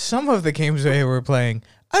 some of the games they were playing,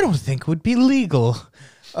 I don't think would be legal.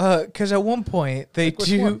 Because at one point they Like which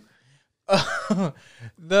do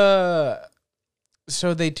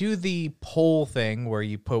so they do the pole thing where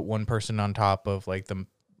you put one person on top of like the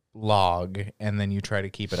log and then you try to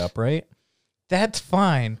keep it upright. That's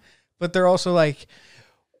fine, but they're also like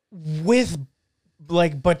with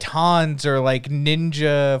like batons or like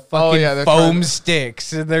ninja fucking they're foam trying to-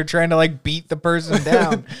 sticks and they're trying to like beat the person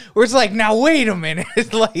down. Where it's like, now wait a minute.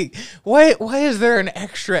 It's like, why is there an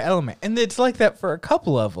extra element? And it's like that for a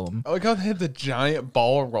couple of them. I like how they had the giant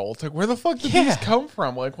ball roll. It's like, where the fuck did Yeah. these come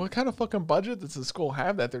from? Like, what kind of fucking budget does the school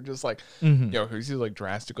have that they're just like, yo, who's like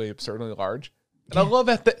drastically, absurdly large? And I love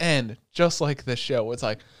at the end, just like the show, it's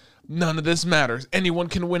like, none of this matters. Anyone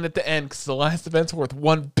can win at the end because the last event's worth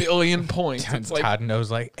 1 billion points. It's like Todd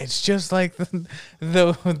knows, like, it's just like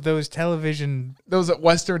those television. those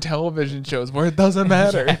Western television shows where it doesn't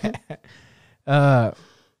matter.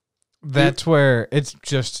 That's where it's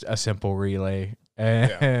just a simple relay.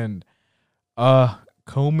 And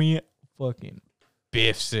Comey fucking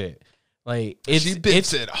biffs it. Like she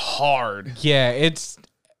bits it hard. Yeah, it's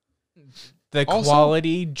the Also-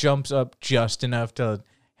 quality jumps up just enough to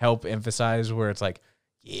help emphasize where it's like,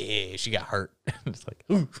 yeah, she got hurt. It's like,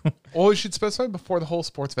 ooh. Well, we should specify before the whole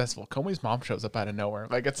sports festival. Comey's mom shows up out of nowhere.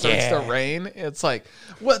 Like, it starts to rain. It's like,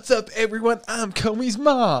 what's up, everyone? I'm Comey's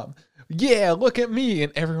mom. Yeah, look at me.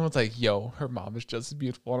 And everyone's like, yo, her mom is just as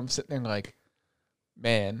beautiful. And I'm sitting there like,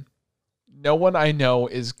 man, no one I know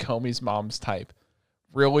is Comey's mom's type.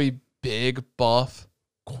 Really big, buff,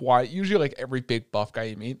 quiet. Usually, like, every big buff guy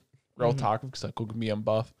you meet, real talkative, because like, look at me, I'm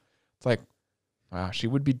buff. It's like, wow, she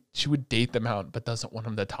would date the mountain, but doesn't want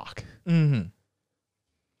him to talk. Mm-hmm.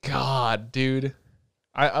 God, dude.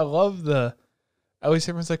 I love at least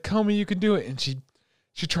everyone's like, Comey, you can do it. And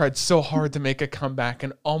she tried so hard to make a comeback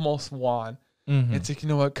and almost won. Mm-hmm. It's like, you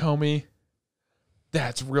know what, Comey?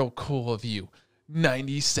 That's real cool of you.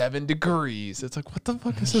 97 degrees. It's like, what the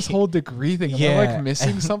fuck is this whole degree thing? Am I like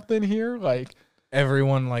missing something here? Like,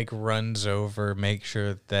 everyone like runs over, make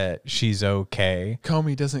sure that she's okay.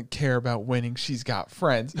 Comey doesn't care about winning. She's got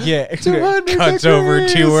friends. Yeah, 200 cuts over to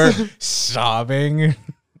degrees. her sobbing.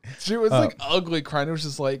 She was like ugly crying. It was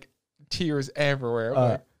just like tears everywhere.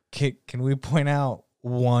 Like, Can we point out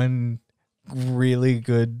one really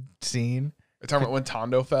good scene? we're talking about when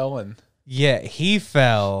Tondo fell and He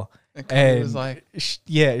fell. Comey was like,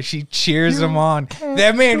 she cheers him on.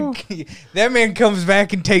 That man comes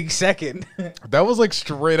back and takes second. that was like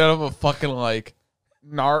straight out of a fucking like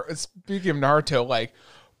speaking of Naruto, like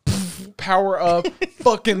power up,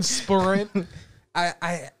 fucking sprint.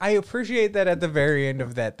 I appreciate that at the very end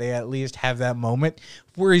of that, they at least have that moment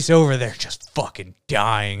where he's over there just fucking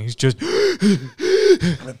dying. He's just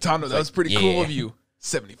Tondo, that was pretty cool of you.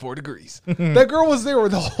 74 degrees. That girl was there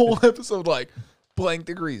with the whole episode, like blank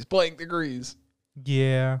degrees.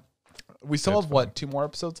 Yeah. We still have what, 2 more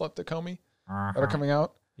episodes left to Comey that are coming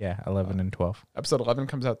out? Yeah, 11 and 12. Episode 11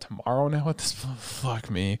 comes out tomorrow now at this point. Fuck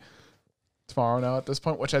me. Tomorrow now at this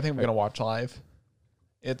point, which I think we're gonna watch live.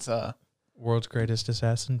 It's World's Greatest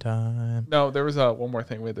Assassin time. no, there was one more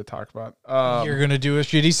thing we had to talk about. You're gonna do a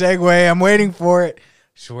shitty segue. I'm waiting for it.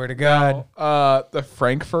 Swear to God. The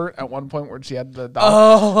Frankfurt at one point where she had the dog.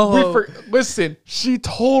 Oh, Listen,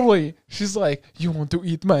 she's like, you want to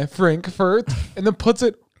eat my Frankfurt? And then puts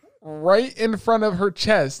it right in front of her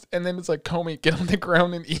chest. And then it's like, Comey, get on the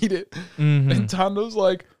ground and eat it. Mhm. And Tondo's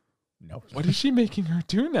like, no. what is she making her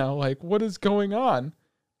do now? Like, what is going on?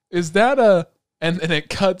 Is that and then it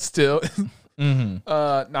cuts to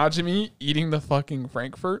Najimi eating the fucking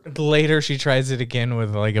Frankfurt. Later, she tries it again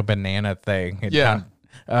with like a banana thing. And Yeah.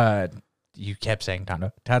 You kept saying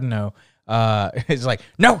Tondo. Tondo. It's like,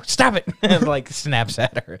 no, stop it. And like snaps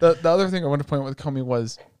at her. The other thing I want to point out with Comey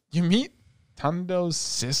was you meet Tondo's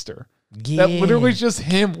sister. Yeah. That literally just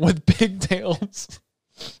him with pigtails.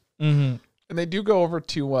 Mm-hmm. And they do go over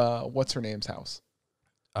to what's her name's house.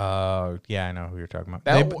 Yeah, I know who you're talking about.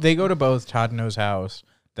 That They go to both Todd-No's house.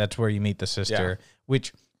 That's where you meet the sister,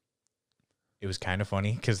 which it was kind of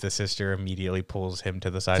funny because the sister immediately pulls him to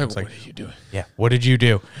the side. It's like, what are you doing? yeah, what did you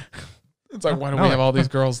do? It's like, why do we have all these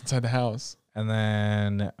girls inside the house? And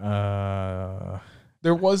then,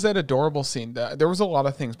 There was that adorable scene. There was a lot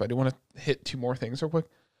of things, but I do want to hit 2 more things real quick.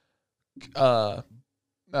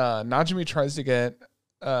 Najimi tries to get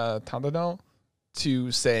Tondo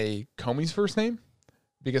to say Comey's first name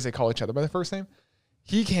because they call each other by the first name.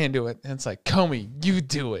 He can't do it. And it's like, Comey, you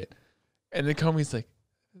do it. And then Comey's like,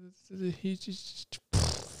 he just...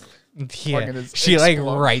 yeah. She like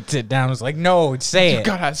writes it down. It's like, no, say You it.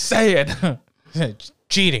 gotta say it.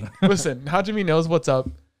 Cheating. Listen, Najimi knows what's up.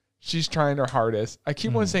 She's trying her hardest. I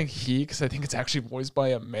keep on saying he because I think it's actually voiced by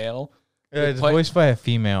a male. It's voiced by a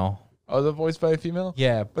female. Oh, is it voiced by a female?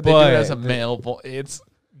 Yeah, But they do it as a male voice. It's...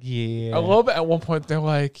 Yeah. I love it. At one point, they're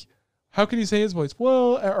like, how can you say his voice?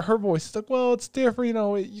 Well, her voice. It's like, well, it's different. You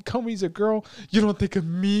know, Comey's a girl. You don't think of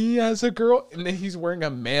me as a girl. And then he's wearing a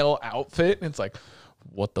male outfit. And it's like,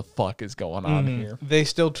 what the fuck is going on here? They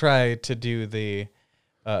still try to do the...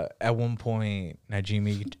 at one point,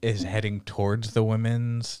 Najimi is heading towards the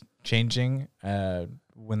women's changing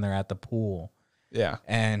when they're at the pool. Yeah.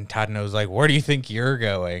 And Todd knows, like, where do you think you're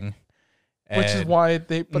going? Which is why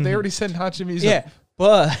they already said Najimi's yeah.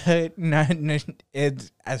 But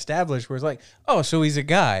it's established where it's like, oh, so he's a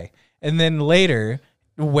guy. And then later,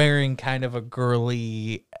 wearing kind of a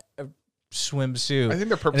girly swimsuit. I think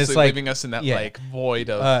they're purposely leaving us in that like void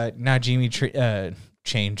of... Najimi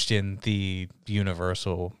changed in the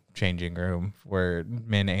universal changing room where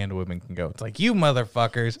men and women can go. It's like, you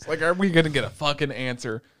motherfuckers. It's like, are we going to get a fucking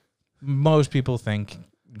answer? Most people think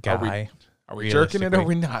guy. Are we jerking it or are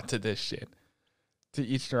we not to this shit? To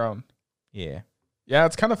each their own. Yeah. Yeah,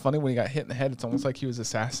 it's kind of funny when he got hit in the head. It's almost like he was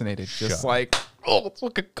assassinated. Just Shut like, oh, let's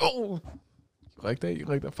look at go. You like that? You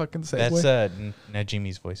like that fucking segue? That's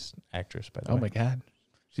Najimi's voice actress, by the way. Oh my god,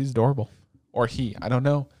 she's adorable. Or he, I don't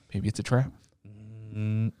know. Maybe it's a trap.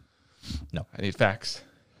 No. I need facts.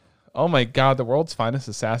 Oh my god, the world's finest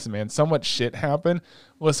assassin, man. So much shit happened.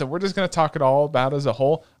 Listen, we're just gonna talk it all about as a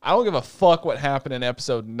whole. I don't give a fuck what happened in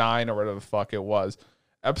episode 9 or whatever the fuck it was.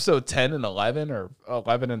 Episode 10 and 11 or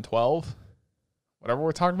 11 and 12. Whatever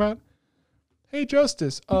we're talking about. Hey,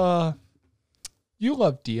 Justice, you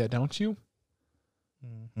love Dia, don't you?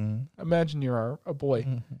 Mm-hmm. Imagine you're a boy.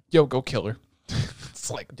 Mm-hmm. Yo, go kill her.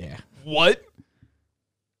 It's like, Yeah. what?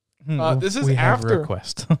 This is we have after- a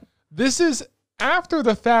request. This is after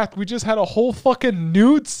the fact. We just had a whole fucking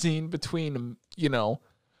nude scene between, you know,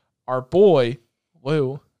 our boy,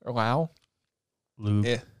 Lou, or Lau. Lug.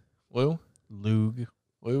 Yeah. Lou? Lug.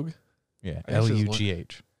 Lug? Yeah. I guess it's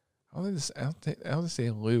Lugh. I don't say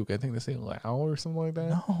Luke. I think they say Lau or something like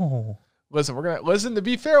that. No. Listen, to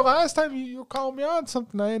be fair, last time you called me on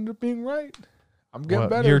something, I ended up being right. I'm getting Well,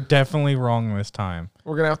 better. you're definitely wrong this time.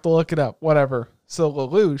 We're going to have to look it up. Whatever. So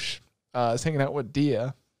Lelouch is hanging out with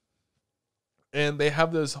Dia. And they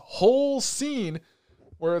have this whole scene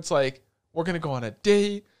where it's like, we're going to go on a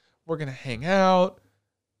date. We're going to hang out.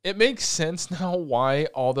 It makes sense now why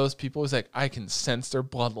all those people is like, I can sense their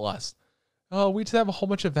bloodlust. Oh, we just have a whole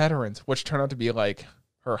bunch of veterans, which turn out to be like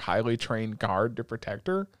her highly trained guard to protect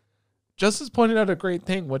her. Justice pointed out a great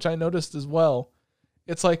thing, which I noticed as well.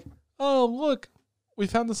 It's like, oh, look, we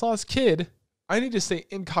found this lost kid. I need to stay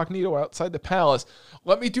incognito outside the palace.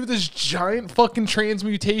 Let me do this giant fucking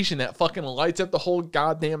transmutation that fucking lights up the whole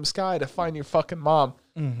goddamn sky to find your fucking mom.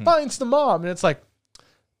 Mm-hmm. Finds the mom, and it's like,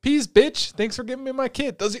 peace, bitch. Thanks for giving me my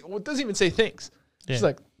kid. Doesn't even say thanks. Yeah. She's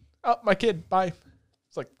like, oh, my kid. Bye.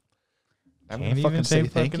 It's like, I'm Can't gonna even say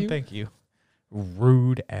fucking thank you.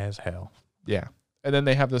 Rude as hell. Yeah. And then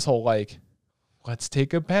they have this whole like, let's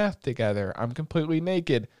take a bath together. I'm completely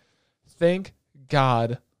naked. Thank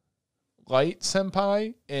God Light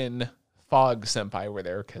Senpai and Fog Senpai were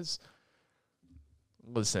there because,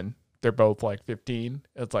 listen, they're both like 15.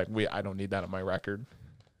 It's like, I don't need that on my record.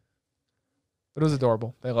 But it was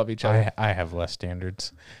adorable. They love each other. I have less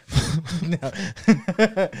standards.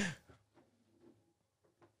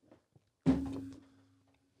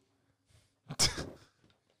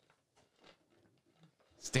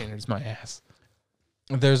 Standards my ass.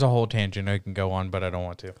 There's a whole tangent I can go on, but I don't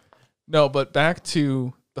want to. No, but back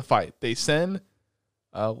to the fight. They send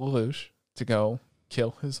Lelouch to go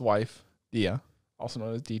kill his wife, Dia, also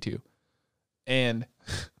known as D2. And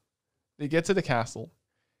they get to the castle.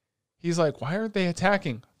 He's like, why aren't they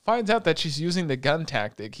attacking? Finds out that she's using the gun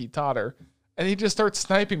tactic he taught her. And he just starts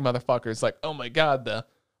sniping motherfuckers. Like, oh my God,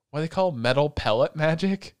 what do they call metal pellet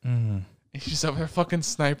magic? Mm-hmm. He's just over there fucking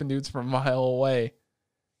sniping dudes from a mile away.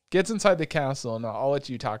 Gets inside the castle, and I'll let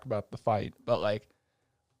you talk about the fight. But, like,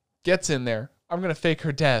 gets in there. I'm going to fake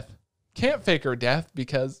her death. Can't fake her death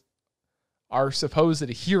because our supposed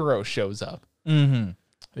hero shows up. Mm-hmm.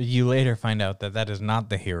 You later find out that is not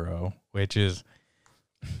the hero, which is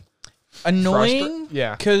annoying.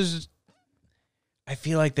 Yeah. Because I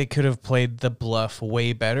feel like they could have played the bluff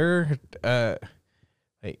way better.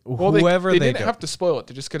 Whoever they they didn't have to spoil it.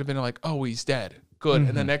 They just could have been like, oh, he's dead. Good.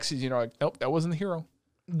 And the next season, like, nope, that wasn't the hero.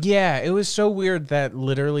 Yeah, it was so weird that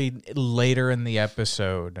literally later in the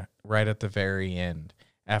episode, right at the very end,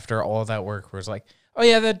 after all that work, was like, oh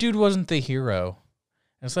yeah, that dude wasn't the hero.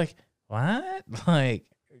 And it's like, what? Like,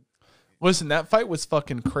 listen, that fight was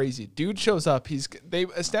fucking crazy. Dude shows up. They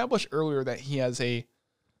established earlier that he has a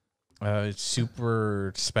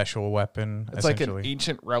super special weapon. It's like an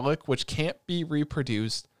ancient relic which can't be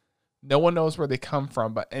reproduced. No one knows where they come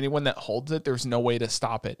from, but anyone that holds it, there's no way to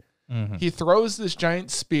stop it. Mm-hmm. He throws this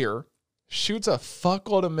giant spear, shoots a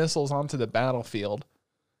fuckload of missiles onto the battlefield,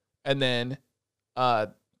 and then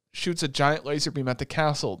shoots a giant laser beam at the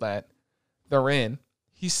castle that they're in.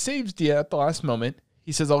 He saves Dia at the last moment.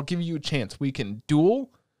 He says, I'll give you a chance. We can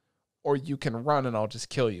duel, or you can run and I'll just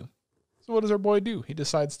kill you. So what does our boy do? He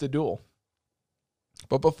decides to duel.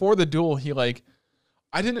 But before the duel,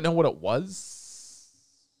 I didn't know what it was.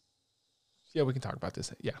 Yeah, we can talk about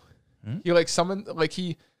this. Yeah. He summoned,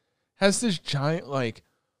 he has this giant,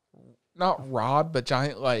 not rod, but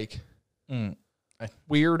giant,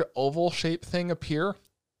 weird oval shaped thing appear,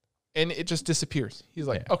 and it just disappears. He's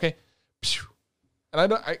like, okay.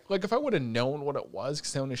 And if I would have known what it was,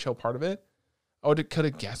 because they only show part of it, I could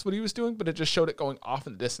have guessed what he was doing, but it just showed it going off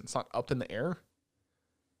in the distance, not up in the air.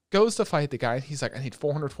 Goes to fight the guy. He's like, I need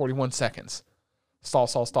 441 seconds.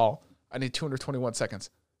 Stall. I need 221 seconds.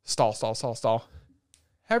 Stall.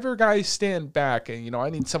 have your guys stand back. And, I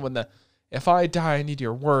need someone that, if I die, I need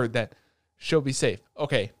your word that she'll be safe.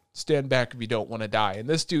 Okay, stand back if you don't want to die. And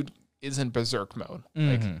this dude is in berserk mode.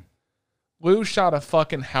 Like, Lou shot a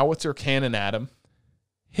fucking howitzer cannon at him,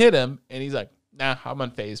 hit him, and he's like, nah, I'm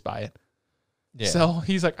unfazed by it. Yeah. So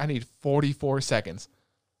he's like, I need 44 seconds.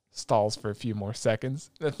 Stalls for a few more seconds.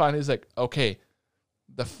 Then finally he's like, okay,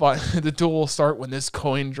 the duel will start when this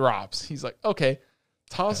coin drops. He's like, okay,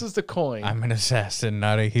 tosses the coin. I'm an assassin,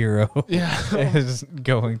 not a hero. Yeah. Is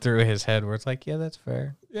going through his head where it's like, yeah, that's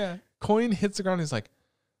fair. Yeah. Coin hits the ground. He's like,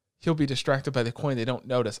 he'll be distracted by the coin. They don't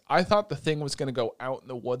notice. I thought the thing was going to go out in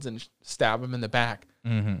the woods and stab him in the back.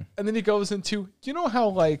 And then he goes into, you know how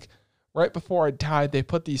like right before I died, they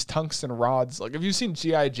put these tungsten rods. Like, have you seen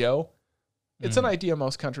G.I. Joe? It's an idea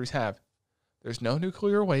most countries have. There's no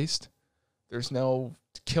nuclear waste. There's no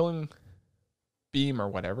killing beam or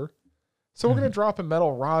whatever. So we're going to drop a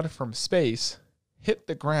metal rod from space, hit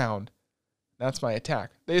the ground. That's my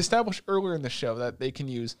attack. They established earlier in the show that they can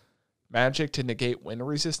use magic to negate wind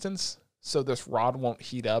resistance, so this rod won't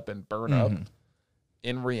heat up and burn up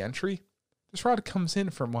in re-entry. This rod comes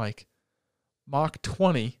in from like Mach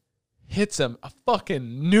 20, hits him, a fucking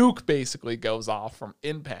nuke basically goes off from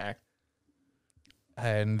impact.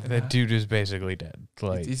 And the dude is basically dead.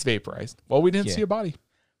 Like, he's vaporized. Well, we didn't see a body.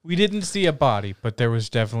 We didn't see a body, but there was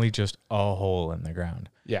definitely just a hole in the ground.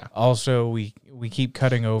 Yeah. Also, we keep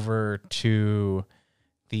cutting over to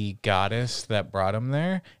the goddess that brought him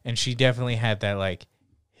there, and she definitely had that like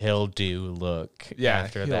he'll do look. Yeah,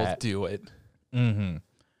 after he'll that. do it.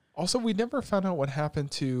 Also, we never found out what happened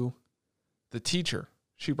to the teacher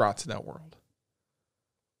she brought to that world.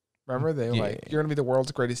 Remember, they were like, you're going to be the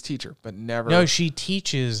world's greatest teacher, but never. No, she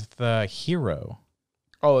teaches the hero.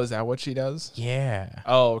 Oh, is that what she does? Yeah.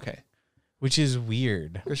 Oh, okay. Which is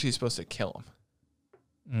weird. Because she's supposed to kill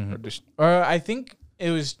him. Or I think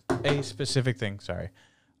it was a specific thing,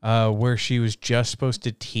 where she was just supposed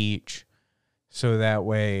to teach so that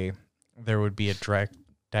way there would be a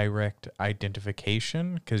direct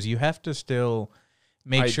identification, because you have to still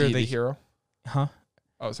make sure the hero. Huh?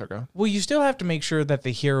 Oh, sorry, go on. Well, you still have to make sure that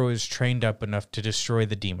the hero is trained up enough to destroy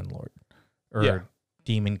the Demon Lord or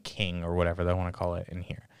Demon King or whatever they want to call it in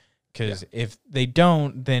here. Because if they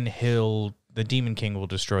don't, then the Demon King will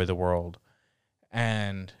destroy the world.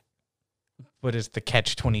 But it's the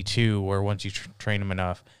catch-22 where once you train him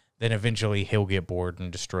enough, then eventually he'll get bored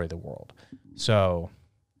and destroy the world. So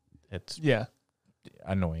it's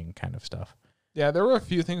annoying kind of stuff. Yeah, there were a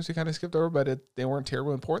few things we kind of skipped over, but they weren't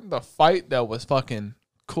terribly important. The fight, though, was fucking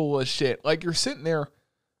cool as shit. Like, you're sitting there,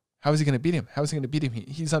 how is he going to beat him? How is he going to beat him?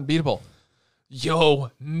 He's unbeatable.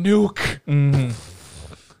 Yo, nuke.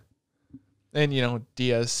 And,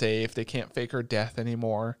 Dia's safe. They can't fake her death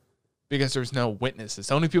anymore because there's no witnesses.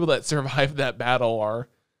 The only people that survived that battle are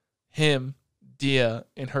him, Dia,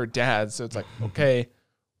 and her dad. So it's like, okay,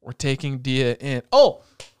 we're taking Dia in. Oh,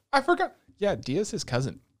 I forgot. Yeah, Dia's his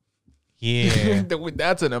cousin. Yeah.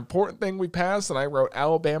 That's an important thing we passed, and I wrote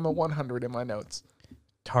Alabama 100 in my notes.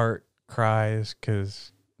 Tart cries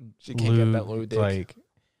because she can't get that Lou dick. Like,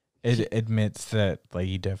 it admits that like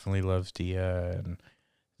he definitely loves Dia, and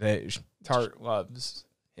that Tart loves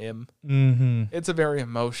him. It's a very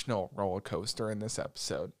emotional roller coaster in this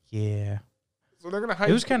episode. Yeah. So they're gonna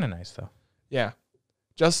hide. It was kind of nice though. Yeah.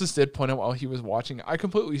 Justice did point out while he was watching. I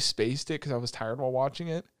completely spaced it because I was tired while watching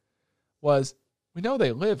it. We know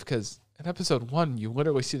they live because in episode 1, you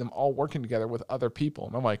literally see them all working together with other people.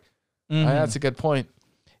 And I'm like, that's a good point.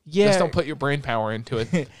 Yeah. Just don't put your brain power into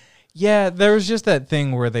it. Yeah, there was just that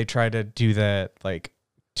thing where they try to do that like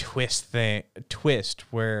twist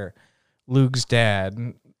where Luke's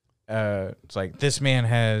dad, it's like, this man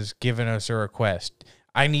has given us a request.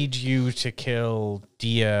 I need you to kill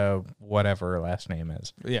Dia, whatever her last name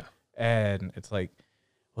is. Yeah. And it's like,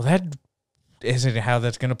 well, that isn't how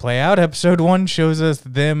that's going to play out. Episode 1 shows us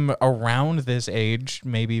them around this age,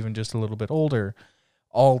 maybe even just a little bit older,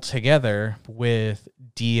 all together with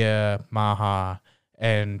Dia, Maha,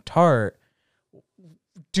 and Tart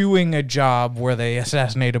doing a job where they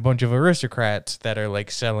assassinate a bunch of aristocrats that are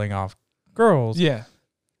like selling off girls. Yeah.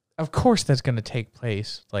 Of course that's going to take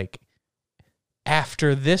place like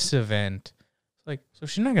after this event. Like, so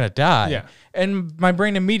she's not going to die. Yeah. And my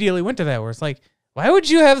brain immediately went to that where it's like, why would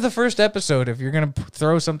you have the first episode if you're going to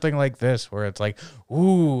throw something like this where it's like,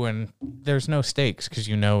 ooh, and there's no stakes because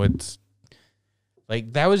it's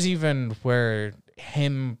like, that was even where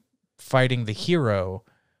him fighting the hero,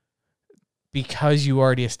 because you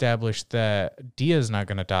already established that Dia's not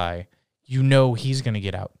going to die, he's going to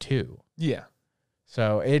get out too. Yeah.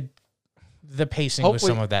 So the pacing with Hopefully-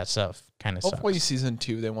 some of that stuff kind of Hopefully sucks. season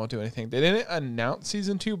 2 they won't do anything. They didn't announce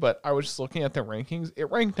season 2, but I was just looking at the rankings. It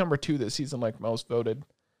ranked number 2 this season, like most voted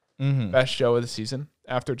Mm-hmm. best show of the season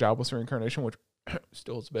after Jobless Reincarnation, which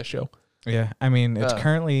still is the best show. Yeah, I mean, it's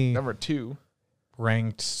currently Number 2.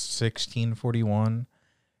 ranked 1641,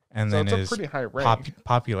 and So then it's a is pretty high rank.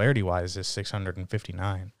 popularity wise is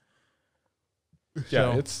 659.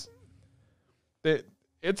 Yeah, So-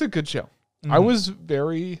 it's a good show. Mhm. I was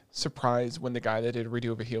very surprised when the guy that did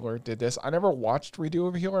Redo of a Healer did this. I never watched Redo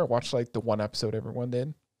of a Healer. I watched like the one episode everyone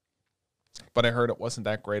did. But I heard it wasn't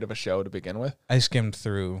that great of a show to begin with. I skimmed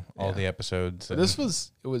through all Yeah. the episodes. So it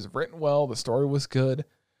was written well. The story was good.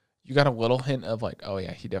 You got a little hint of like, oh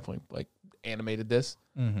yeah, he definitely like animated this.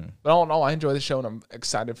 Mm-hmm. But all in all, I enjoy the show and I'm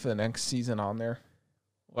excited for the next season on there.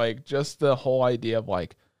 Like just the whole idea of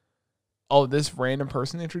like, oh, this random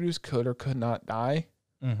person introduced could or could not die.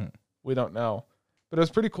 Mm-hmm. We don't know. But it was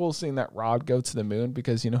pretty cool seeing that Rod go to the moon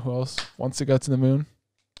because you know who else wants to go to the moon?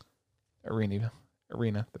 Arena,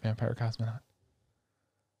 the vampire cosmonaut.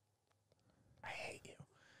 I hate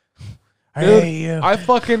you. I Dude, hate you. I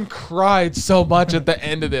fucking cried so much at the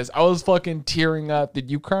end of this. I was fucking tearing up. Did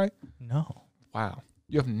you cry? No, Wow.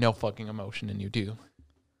 You have no fucking emotion and you do.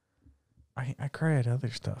 I cry at other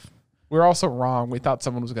stuff. We were also wrong. We thought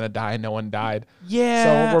someone was going to die and no one died.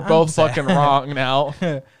 Yeah, So we're both fucking wrong now.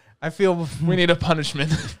 I feel We need a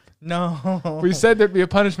punishment. no. We said there'd be a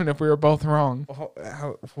punishment if we were both wrong.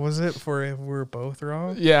 How was it for if we're both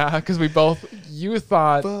wrong? Yeah, because you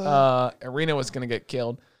thought Arena was going to get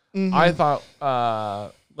killed. Mm-hmm. I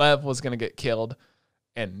thought Lev was going to get killed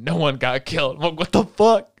and no one got killed. What the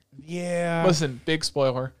fuck? Yeah. Listen, big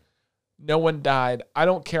spoiler. No one died. I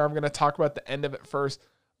don't care. I'm going to talk about the end of it first.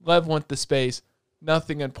 Lev went to space.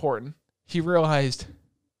 Nothing important. He realized,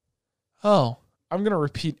 oh, I'm going to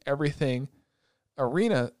repeat everything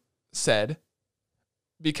Arena said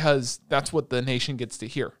because that's what the nation gets to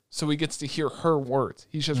hear. So he gets to hear her words.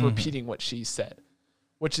 He's just repeating what she said,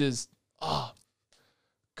 which is,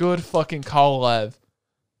 good fucking call, Lev.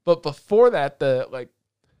 But before that,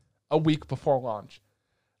 a week before launch,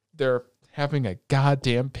 they're having a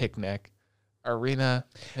goddamn picnic. Arena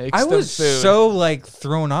makes I them was food. so like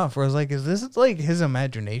thrown off. Where I was like, "Is this like his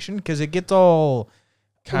imagination?" Because it gets all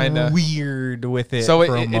kind of weird with it. So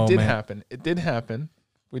for a it moment. did happen. It did happen.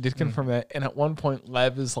 We did confirm that. And at one point,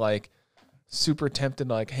 Lev is like super tempted,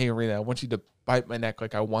 like, "Hey, Arena, I want you to bite my neck.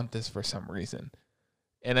 Like, I want this for some reason."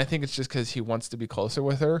 And I think it's just because he wants to be closer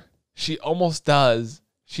with her. She almost does.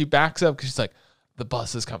 She backs up because she's like, "The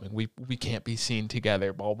bus is coming. We can't be seen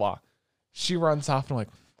together." Blah blah. She runs off and I'm like,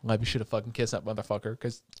 Lev, you should have fucking kissed that motherfucker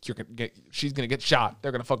because she's gonna get shot.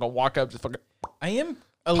 They're gonna fucking walk up, just fucking. I am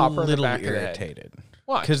a Pop her in the little back of the head. irritated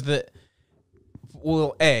Why? because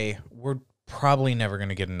we're probably never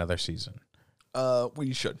gonna get another season.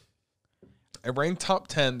 We should. It ranked top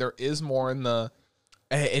 10. There is more in the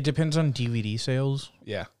It depends on DVD sales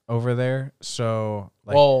yeah. over there. So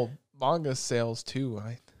like, Well, manga sales too.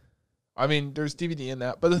 I mean, there's DVD in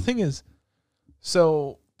that, but the thing is,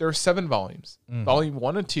 so there are 7 volumes. Mhm. Volume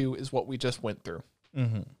 1 and 2 is what we just went through.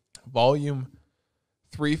 mhm. Volume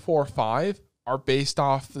 3, 4, 5 are based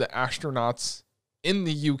off the astronauts in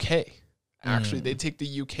the UK. Actually, they take the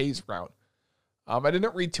UK's route. I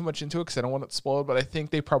didn't read too much into it because I don't want it spoiled, but I think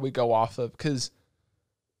they probably go off of because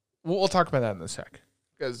we'll talk about that in a sec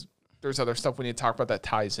because there's other stuff we need to talk about that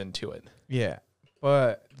ties into it. Yeah,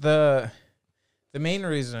 but the main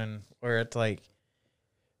reason where it's like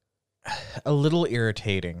a little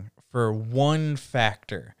irritating for one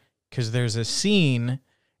factor, because there's a scene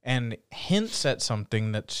and hints at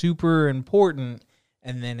something that's super important,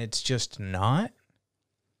 and then it's just not.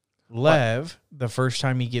 Lev, the first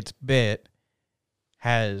time he gets bit,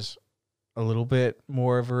 has a little bit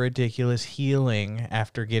more of a ridiculous healing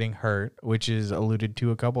after getting hurt, which is alluded to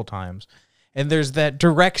a couple times. And there's that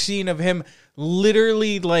direct scene of him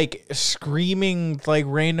literally like screaming like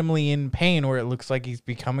randomly in pain where it looks like he's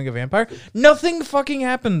becoming a vampire. Nothing fucking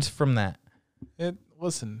happens from that.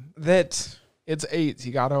 Listen, That's it's 8.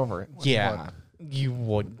 He got over it. yeah. You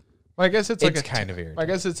would. Well, I guess it's like It's kind of irritating. I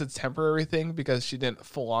guess it's a temporary thing because she didn't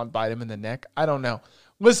full on bite him in the neck. I don't know.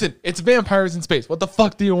 Listen, it's vampires in space. What the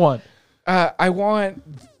fuck do you want? I want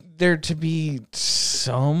there to be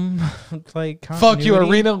some like Fuck you. continuity.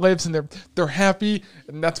 Arena lives and they're happy,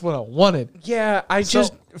 and that's what I wanted. Yeah, I So-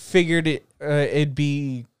 just figured it'd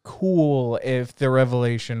be cool if the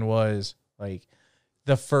revelation was like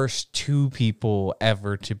the first 2 people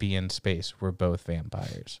ever to be in space were both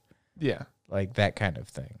vampires. Yeah. Like that kind of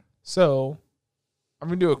thing. So I'm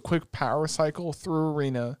gonna do a quick power cycle through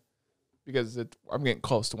Arena because I'm getting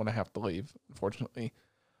close to when I have to leave, unfortunately.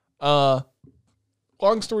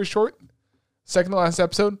 Long story short, second to last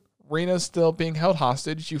episode, Rena's still being held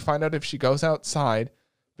hostage. You find out if she goes outside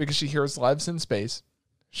because she hears Lev's in space.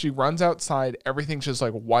 She runs outside. Everything's just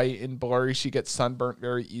like white and blurry. She gets sunburnt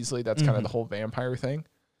very easily. That's kind of the whole vampire thing,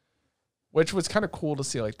 which was kind of cool to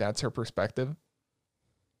see. Like, that's her perspective,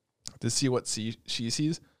 to see what she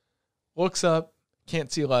sees. Looks up,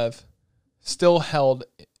 can't see Lev, still held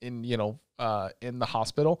in, in the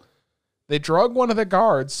hospital. They drug one of the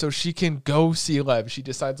guards so she can go see Lev. She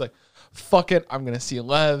decides, like, fuck it, I'm going to see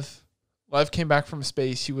Lev. Lev came back from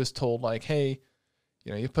space. He was told, like, hey,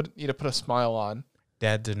 you need to put a smile on.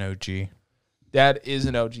 Dad's an OG. Dad is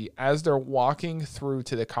an OG. As they're walking through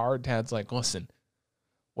to the car, Dad's like, listen,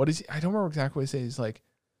 what is he? I don't remember exactly what he says. He's like,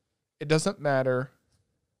 it doesn't matter,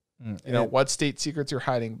 what state secrets you're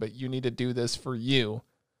hiding, but you need to do this for you.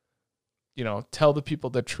 Tell the people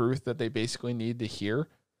the truth that they basically need to hear.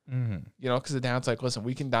 Because the dad's like, listen,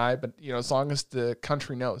 we can die, but, as long as the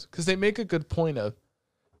country knows. Because they make a good point of,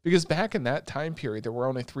 because back in that time period, there were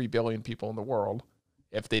only 3 billion people in the world,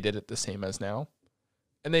 if they did it the same as now.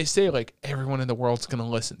 And they say, like, everyone in the world's going to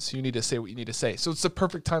listen, so you need to say what you need to say. So it's the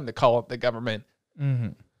perfect time to call up the government.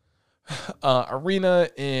 Irina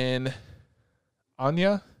and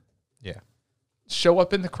Anya show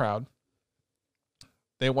up in the crowd.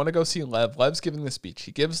 They want to go see Lev. Lev's giving the speech.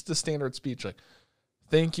 He gives the standard speech, like,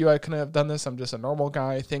 thank you, I couldn't have done this. I'm just a normal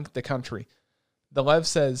guy. Thank the country. The Lev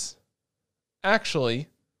says, actually,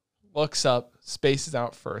 looks up, spaces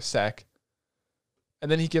out for a sec.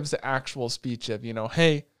 And then he gives the actual speech of,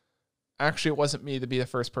 hey, actually, it wasn't me to be the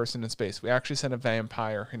first person in space. We actually sent a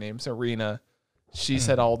vampire. Her name's Irina. She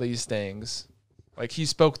said all these things. Like, he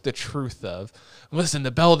spoke the truth of, listen,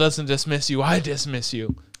 the bell doesn't dismiss you. I dismiss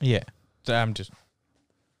you. Yeah. So I'm just...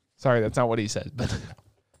 Sorry, that's not what he said. But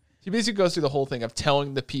he basically goes through the whole thing of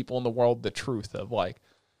telling the people in the world the truth of, like,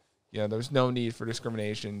 there's no need for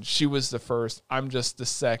discrimination. She was the first. I'm just the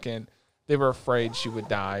second. They were afraid she would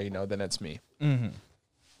die. Then it's me.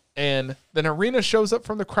 And then Irina shows up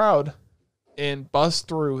from the crowd and busts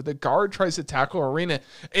through. The guard tries to tackle Irina,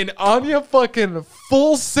 and Anya fucking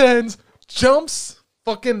full sends, jumps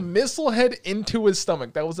fucking missile head into his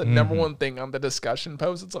stomach. That was the number one thing on the discussion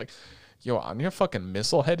post. It's like, yo, Anya fucking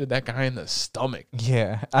missile headed that guy in the stomach.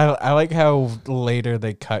 Yeah. I like how later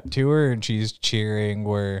they cut to her and she's cheering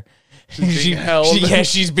where she's being held.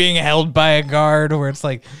 She's being held by a guard where it's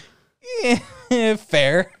like,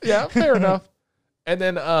 fair. Yeah, fair enough. And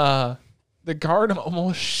then the guard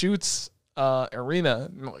almost shoots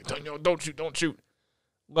Irina. Like, don't shoot.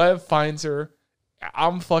 Lev finds her.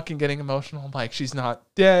 I'm fucking getting emotional. I'm like, she's not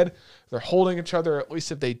dead. They're holding each other. At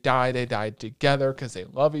least if they die, they died together because they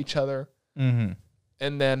love each other. And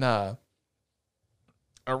then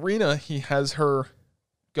Irina, he has her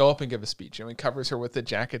go up and give a speech. And he covers her with the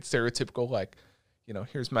jacket, stereotypical, like,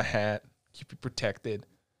 here's my hat. Keep you protected.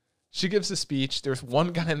 She gives a speech. There's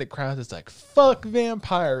one guy in the crowd that's like, fuck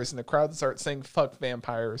vampires. And the crowd starts saying, fuck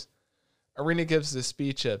vampires. Irina gives this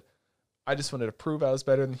speech of, I just wanted to prove I was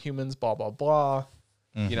better than humans, blah, blah, blah.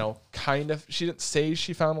 Kind of. She didn't say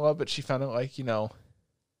she found love, but she found it like,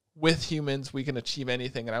 with humans, we can achieve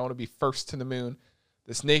anything. And I want to be first to the moon.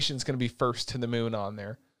 This nation's going to be first to the moon on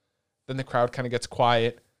there. Then the crowd kind of gets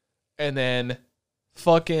quiet. And then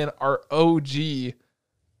fucking our OG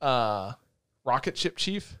rocket ship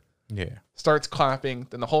chief starts clapping.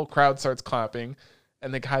 Then the whole crowd starts clapping.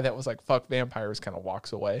 And the guy that was like, fuck vampires kind of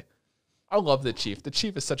walks away. I love the chief. The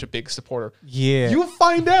chief is such a big supporter. Yeah. You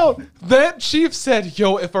find out that chief said,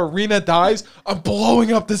 yo, if Irina dies, I'm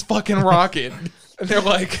blowing up this fucking rocket. And they're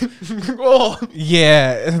like, oh.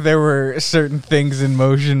 Yeah, there were certain things in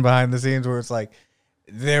motion behind the scenes where it's like,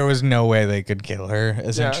 there was no way they could kill her,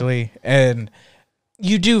 essentially. Yeah. And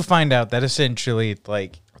you do find out that essentially,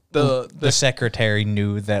 like, the secretary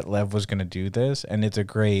knew that Lev was going to do this, and it's a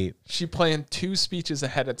great... She planned 2 speeches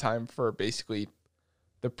ahead of time for basically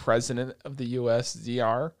the president of the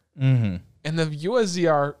USZR. And the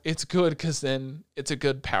USZR, it's good because then it's a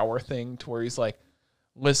good power thing to where he's like,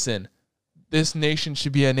 listen, this nation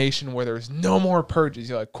should be a nation where there's no more purges.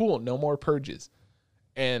 You're like, cool, no more purges.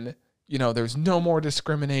 And, there's no more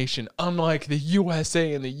discrimination, unlike the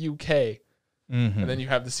USA and the UK. And then you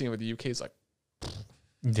have the scene where the UK is like...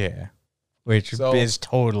 Yeah. Which is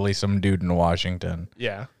totally some dude in Washington.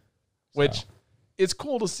 Yeah. Which it's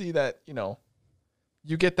cool to see that,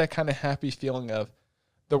 you get that kind of happy feeling of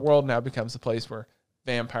the world now becomes a place where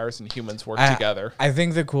vampires and humans work together. I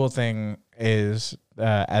think the cool thing is,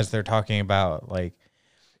 as they're talking about, like,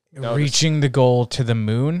 reaching the goal to the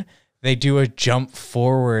moon, they do a jump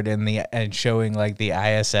forward and showing like the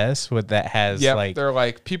ISS with that has like they're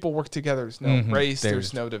like people work together. There's no race.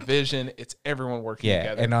 There's no division. It's everyone working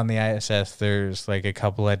together. And on the ISS, there's like a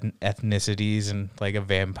couple of ethnicities and like a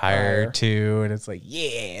vampire too, and it's like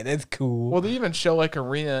that's cool. Well, they even show like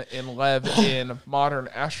Arena and Lev in modern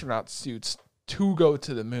astronaut suits to go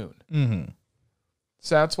to the moon. Mm-hmm.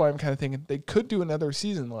 So that's why I'm kind of thinking they could do another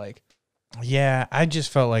season. Like, yeah, I just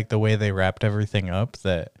felt like the way they wrapped everything up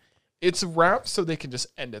that. It's wrapped so they can just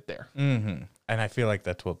end it there. Mm-hmm. And I feel like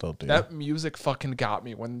that's what they'll do. That music fucking got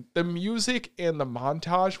me. When the music and the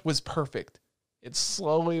montage was perfect. It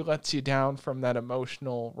slowly lets you down from that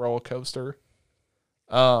emotional roller coaster.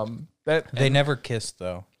 They never kissed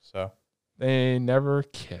though, so. They never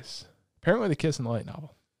kiss. Apparently they kiss in the light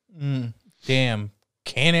novel. Damn.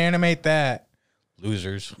 Can't animate that.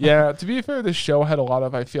 Losers. Yeah, to be fair, this show had a lot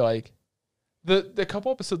of, I feel like, the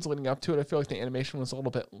couple episodes leading up to it, I feel like the animation was a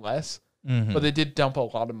little bit less, but they did dump a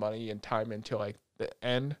lot of money and time into like the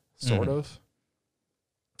end, sort of.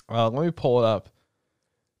 Let me pull it up.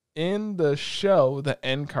 In the show, the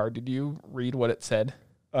end card, did you read what it said?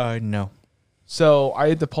 No. So I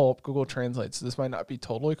had to pull up Google Translate, so this might not be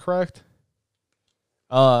totally correct.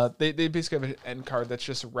 They basically have an end card that's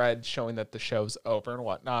just red showing that the show's over and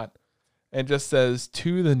whatnot. And it just says,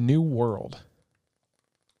 to the new world.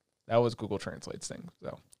 That was Google Translate's thing.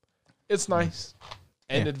 So it's nice.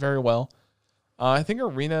 Ended very well. I think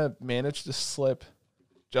Arena managed to slip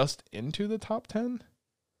just into the top 10.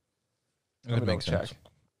 That makes sense.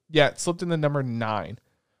 Yeah, it slipped in the number 9,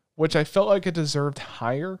 which I felt like it deserved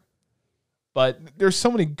higher. But there's so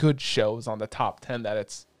many good shows on the top 10 that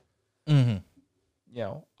it's, you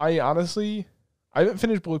know, I haven't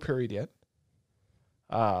finished Blue Period yet.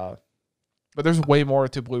 But there's way more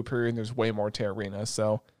to Blue Period and there's way more to Arena.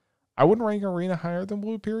 So I wouldn't rank Arena higher than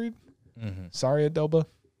Blue Period. Sorry, Adoba.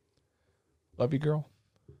 Love you, girl.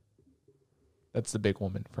 That's the big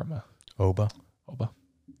woman from Oba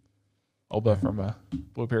from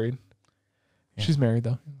Blue Period. Yeah. She's married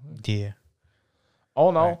though. Yeah. All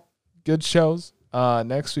in all, good shows.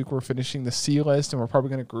 Next week we're finishing the C list, and we're probably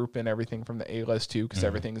going to group in everything from the A list too, because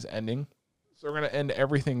everything's ending. So we're going to end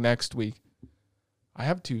everything next week. I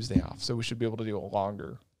have Tuesday off, so we should be able to do a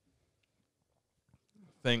longer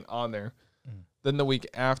thing on there. Then the week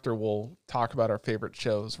after, we'll talk about our favorite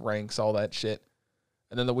shows, ranks, all that shit.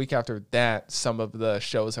 And then the week after that, some of the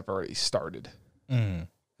shows have already started. And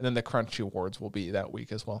then the Crunchy Awards will be that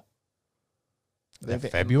week as well.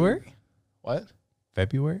 February? What?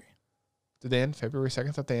 February? Did they end February 2nd?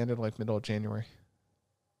 I thought they ended like middle of January.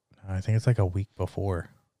 I think it's like a week before.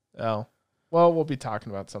 Oh. Well, we'll be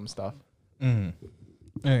talking about some stuff. All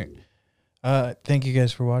right. Thank you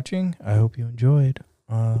guys for watching. I hope you enjoyed.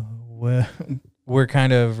 We're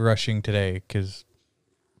kind of rushing today because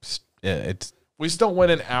it's. We still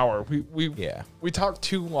went an hour. We talked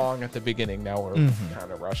too long at the beginning. Now we're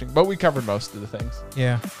kind of rushing, but we covered most of the things.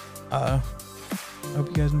 Yeah. Hope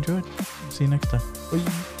you guys enjoyed. See you next time.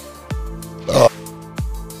 Bye.